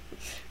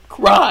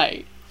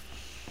 Cry.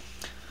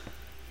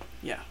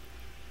 Yeah.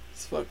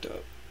 It's fucked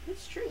up.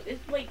 It's true.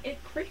 It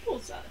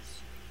cripples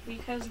us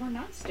because we're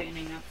not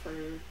standing up for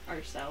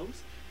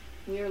ourselves.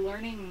 We are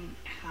learning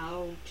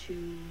how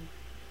to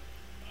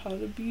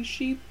be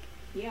sheep.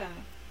 Yeah,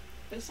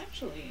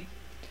 essentially.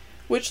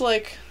 Which,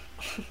 like,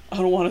 I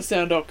don't want to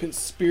sound out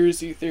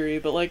conspiracy theory,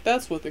 but like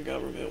that's what the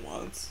government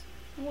wants.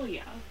 Well,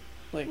 yeah.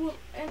 Like, well,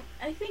 and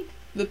I think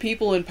the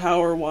people in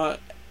power want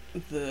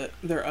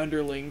their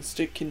underlings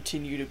to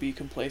continue to be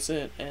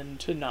complacent and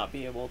to not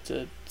be able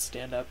to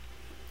stand up.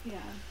 Yeah.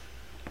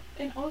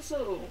 And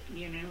also,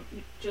 you know,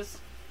 just,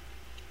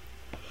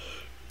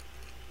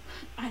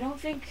 I don't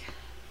think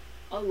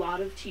a lot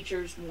of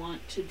teachers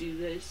want to do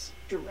this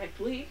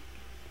directly,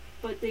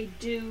 but they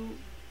do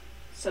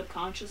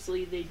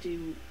subconsciously, they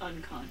do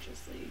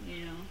unconsciously,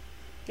 you know?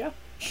 Yeah.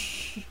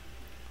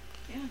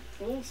 Yeah,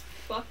 it's a little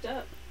fucked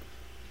up.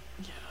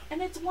 Yeah.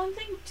 And it's one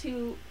thing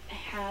to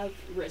have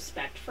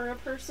respect for a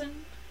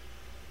person,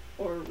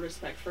 or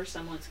respect for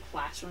someone's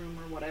classroom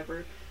or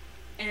whatever,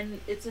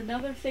 and it's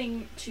another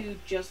thing to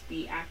just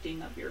be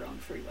acting of your own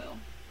free will.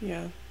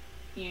 Yeah.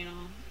 You know?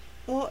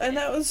 Well, and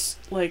that was,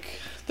 like,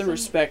 the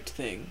respect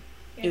thing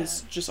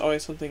is just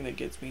always something that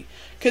gets me.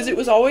 Because it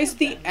was always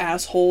the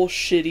asshole,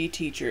 shitty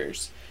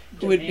teachers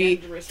who would be,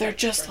 they're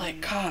just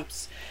like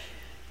cops.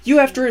 You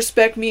have to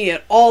respect me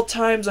at all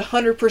times,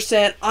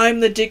 100%. I'm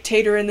the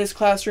dictator in this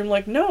classroom.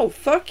 Like, no,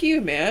 fuck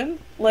you, man.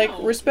 Like,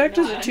 No, respect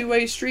is a not.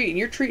 two-way street, and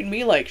you're treating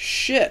me like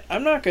shit.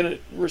 I'm not gonna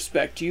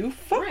respect you.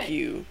 Fuck Right.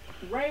 you.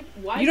 Right?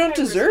 Why You don't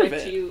should I deserve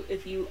respect it. you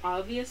if you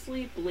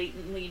obviously,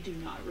 blatantly do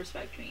not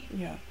respect me?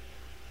 Yeah,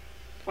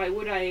 Why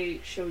would I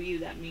show you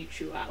that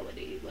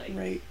mutuality? Like,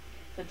 right.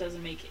 that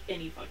doesn't make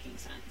any fucking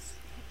sense.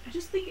 I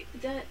just think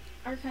that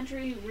our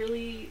country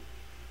really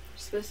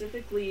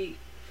specifically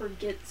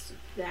forgets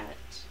that.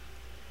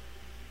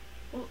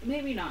 Well,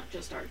 maybe not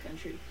just our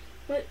country,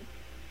 but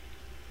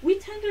we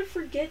tend to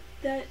forget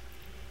that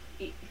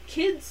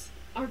kids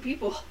are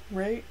people.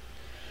 Right.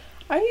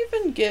 I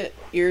even get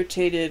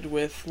irritated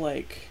with,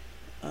 like,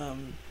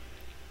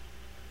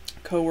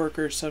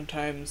 coworkers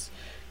sometimes.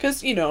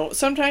 Because, you know,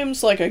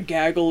 sometimes, like, a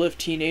gaggle of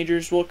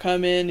teenagers will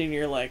come in and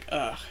you're like,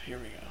 ugh, here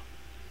we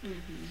go.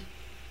 Mm-hmm.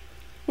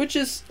 Which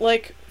is,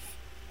 like,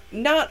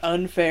 not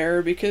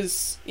unfair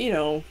because, you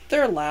know,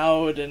 they're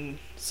loud and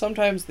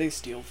sometimes they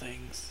steal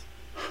things.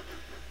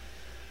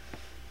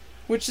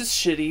 Which is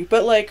shitty,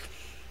 but, like,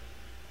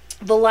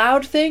 the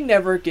loud thing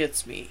never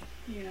gets me.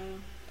 Yeah.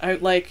 I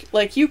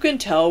like you can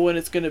tell when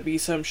it's gonna be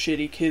some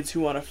shitty kids who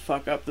want to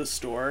fuck up the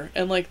store,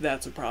 and like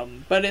that's a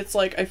problem. But it's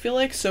like I feel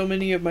like so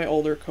many of my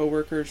older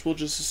coworkers will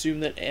just assume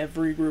that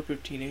every group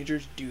of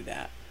teenagers do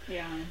that.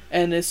 Yeah.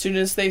 And as soon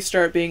as they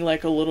start being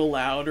like a little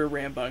loud or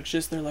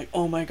rambunctious, they're like,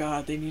 "Oh my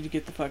god, they need to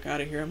get the fuck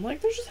out of here." I'm like,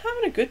 they're just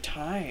having a good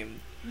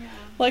time. Yeah.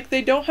 Like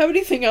they don't have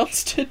anything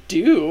else to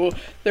do.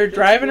 They're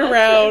driving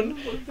around,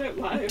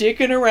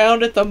 dicking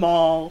around at the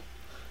mall.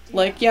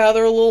 Like, yeah,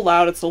 they're a little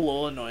loud, it's a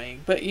little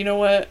annoying. But you know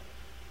what?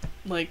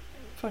 Like,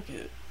 fuck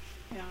it.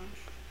 Yeah.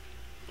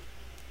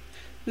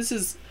 This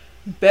is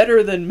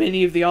better than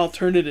many of the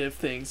alternative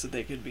things that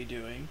they could be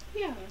doing.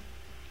 Yeah.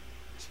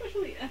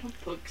 Especially at a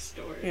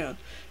bookstore. Yeah.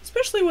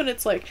 Especially when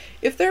it's like,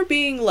 if they're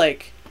being,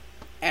 like,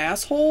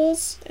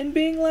 assholes and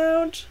being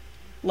loud,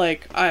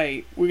 like,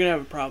 we're gonna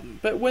have a problem.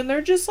 But when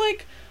they're just,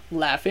 like,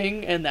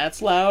 laughing and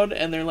that's loud,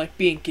 and they're, like,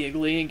 being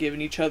giggly and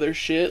giving each other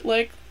shit,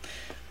 like,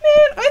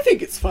 man, I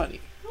think it's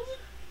funny.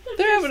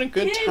 They're having a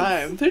good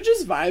time. They're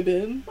just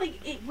vibing. Like,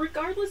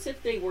 regardless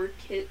if they were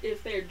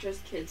if they're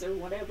just kids or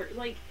whatever,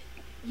 like,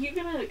 you're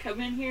gonna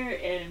come in here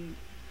and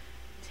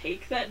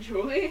take that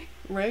joy?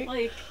 Right?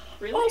 Like,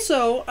 really?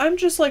 Also, I'm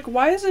just like,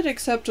 why is it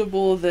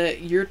acceptable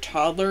that your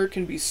toddler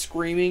can be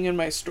screaming in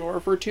my store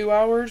for 2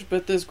 hours,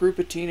 but this group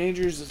of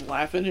teenagers is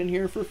laughing in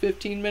here for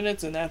 15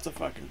 minutes, and that's a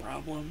fucking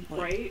problem?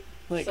 Like, right?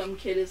 Like, some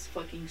kid is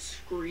fucking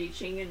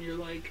screeching, and you're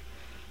like,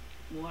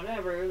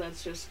 whatever,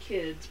 that's just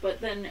kids.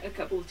 But then a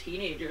couple of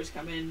teenagers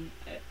come in,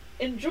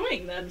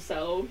 enjoying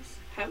themselves,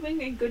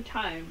 having a good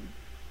time,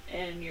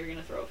 and you're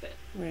gonna throw a fit.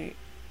 right.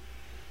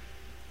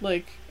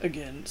 Like,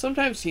 again,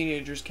 sometimes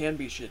teenagers can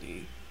be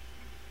shitty.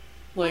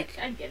 Like,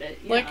 I get it.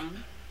 Yeah. like,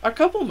 a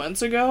couple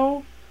months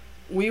ago,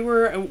 we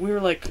were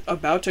like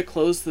about to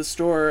close the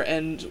store,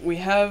 and we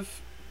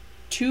have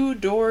 2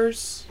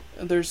 doors.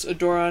 There's a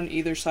door on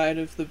either side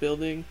of the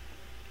building,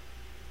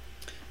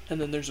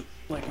 and then there's a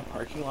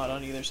parking lot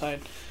on either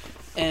side.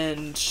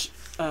 And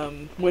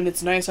when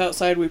it's nice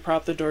outside, we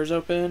prop the doors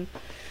open.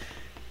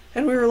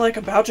 And we were like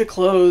about to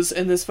close,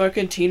 and this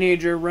fucking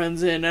teenager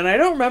runs in, and I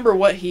don't remember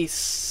what he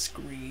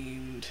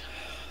screamed.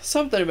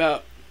 Something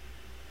about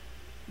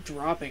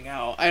dropping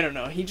out. I don't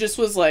know. He just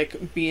was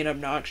like being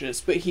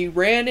obnoxious, but he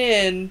ran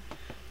in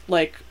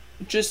like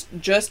just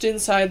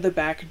inside the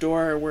back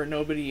door where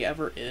nobody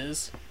ever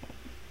is.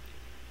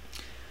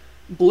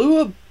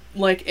 Blew a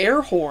like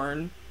air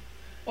horn,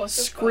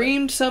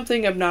 screamed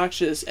something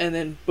obnoxious, and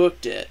then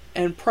booked it,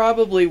 and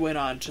probably went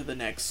on to the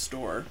next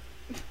store.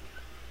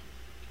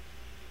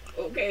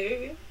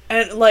 Okay.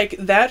 And like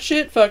that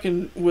shit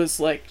fucking was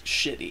like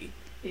shitty.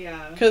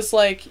 Yeah. 'Cause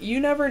like you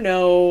never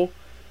know.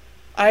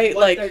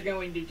 What they're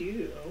going to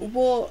do.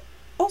 Well,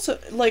 also,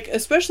 like,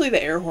 especially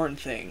the air horn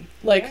thing.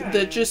 Like,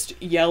 the just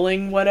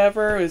yelling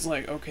whatever is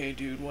like, okay,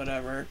 dude,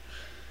 whatever.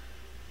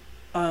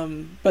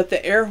 But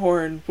the air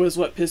horn was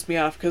what pissed me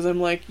off, because I'm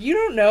like, you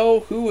don't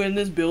know who in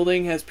this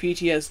building has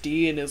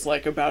PTSD and is,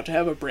 like, about to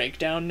have a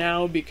breakdown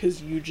now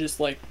because you just,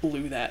 like,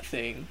 blew that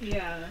thing.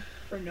 Yeah,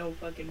 for no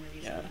fucking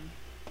reason. Yeah.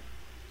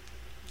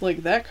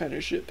 Like, that kind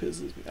of shit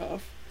pisses me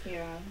off.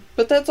 Yeah.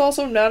 But that's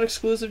also not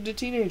exclusive to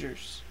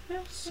teenagers. Yeah,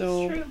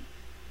 so that's true.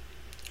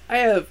 I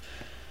have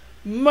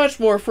much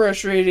more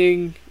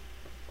frustrating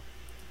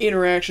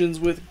interactions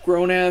with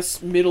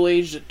grown-ass,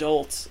 middle-aged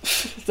adults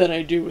than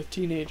I do with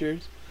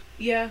teenagers.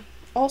 Yeah.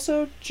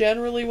 Also,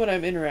 generally when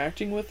I'm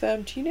interacting with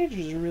them,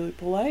 teenagers are really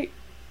polite.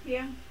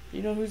 Yeah.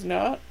 You know who's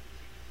not?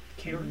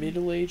 Karen.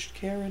 Middle-aged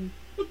Karen.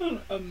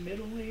 A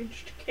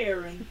middle-aged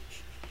Karen.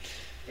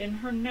 In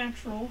her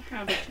natural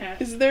habitat.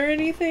 Is there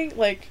anything,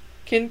 like,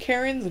 can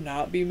Karens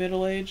not be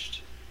middle-aged?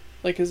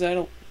 Like, is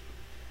that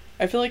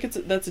I feel like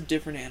that's a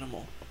different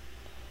animal.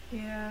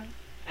 Yeah.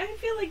 I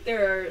feel like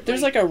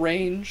there's like a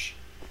range.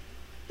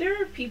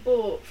 There are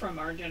people from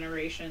our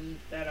generation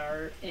that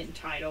are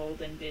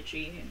entitled and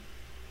bitchy,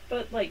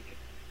 but like,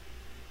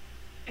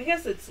 I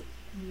guess it's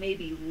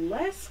maybe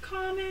less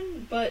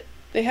common, but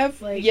they have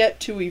like,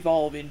 yet to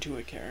evolve into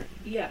a Karen.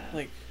 Yeah.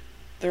 Like,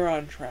 they're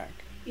on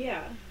track.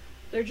 Yeah.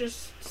 They're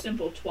just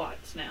simple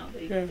twats now.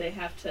 They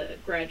have to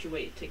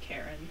graduate to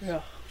Karen.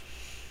 Yeah.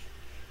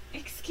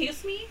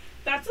 Excuse me?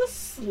 That's a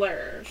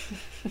slur.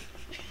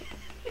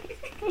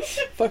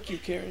 Fuck you,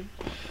 Karen.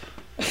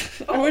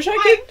 I wish I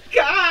could.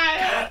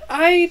 God!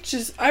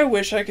 I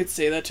wish I could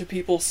say that to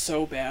people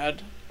so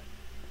bad.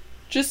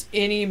 Just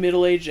any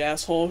middle-aged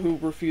asshole who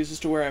refuses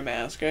to wear a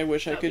mask. I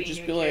wish I could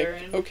just be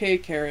like, okay,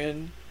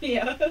 Karen.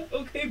 Yeah,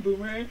 okay,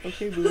 boomer.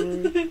 Okay,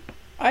 boomer.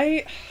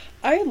 I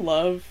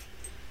love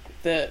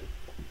that,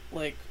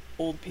 like,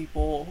 old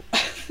people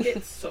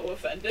get so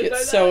offended. Get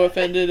so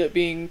offended at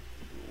being,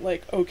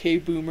 like, okay,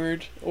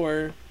 boomered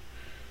or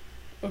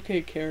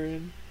okay,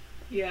 Karen.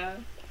 Yeah.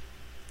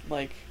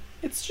 Like,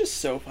 it's just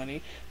so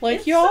funny.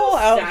 Like, it's y'all so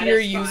out here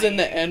satisfying. using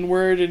the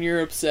N-word and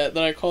you're upset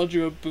that I called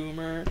you a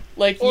boomer.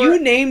 Like, you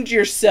named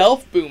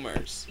yourself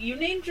boomers. You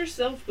named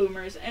yourself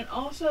boomers, and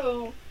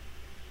also...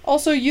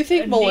 Also, you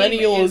think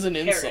millennial is an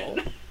Karen. insult.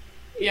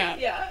 Yeah.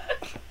 Yeah.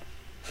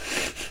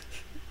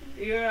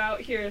 You're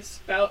out here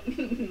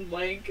spouting,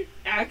 like,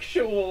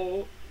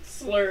 actual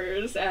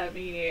slurs at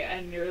me,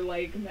 and you're,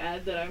 like,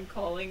 mad that I'm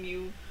calling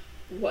you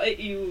what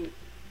you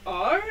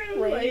are?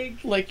 Right.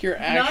 Like your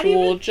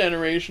actual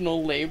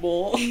generational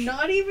label.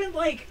 Not even,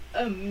 like,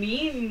 a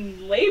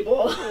mean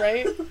label.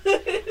 Right?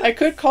 I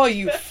could call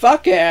you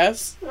fuck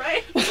ass.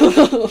 Right?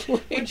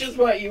 Which is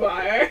what you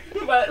are.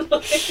 But,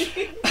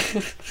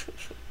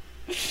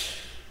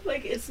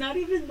 like, it's not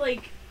even,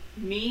 like,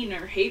 mean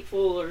or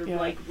hateful or,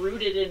 like,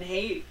 rooted in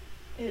hate.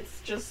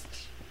 It's just...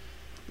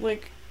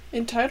 Like,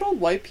 entitled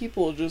white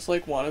people just,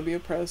 like, want to be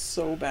oppressed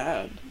so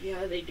bad.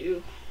 Yeah, they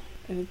do.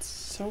 And it's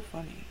so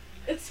funny.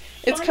 It's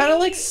kind of,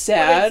 like,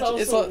 sad.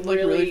 It's like,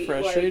 really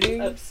frustrating.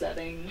 Like,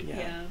 upsetting.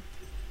 Yeah.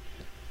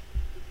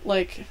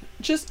 Like,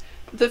 just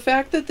the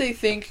fact that they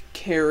think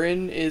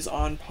Karen is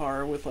on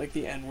par with, like,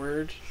 the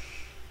N-word.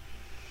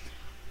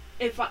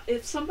 If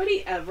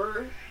somebody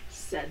ever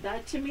said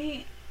that to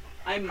me,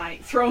 I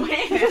might throw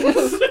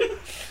hands.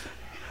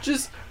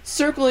 Just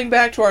circling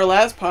back to our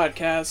last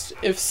podcast,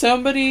 if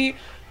somebody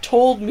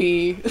told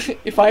me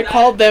if I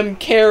called them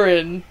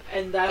Karen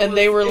and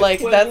they were like,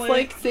 that's equivalent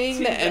like saying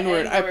to the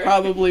N-word, I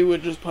probably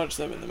would just punch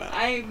them in the mouth.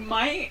 I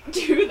might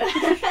do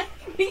that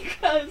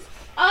because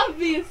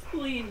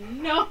obviously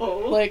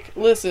no. Like,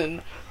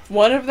 listen,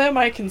 one of them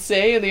I can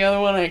say and the other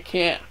one I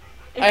can't.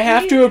 If I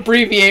have to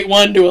abbreviate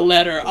one to a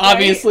letter. Right?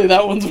 Obviously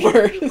that one's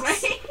worse.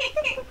 Right?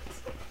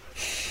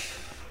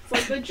 It's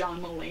like the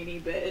John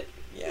Mulaney bit.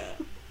 Yeah.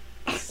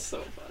 It's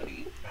so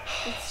funny.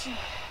 It's just...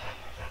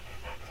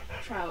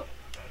 Trout.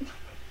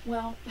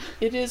 Well,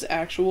 it is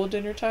actual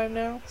dinner time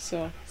now,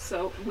 so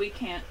we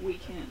can't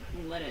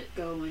let it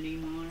go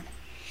anymore.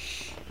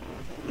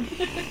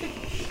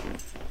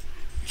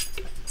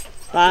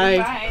 Bye.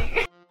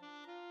 Bye.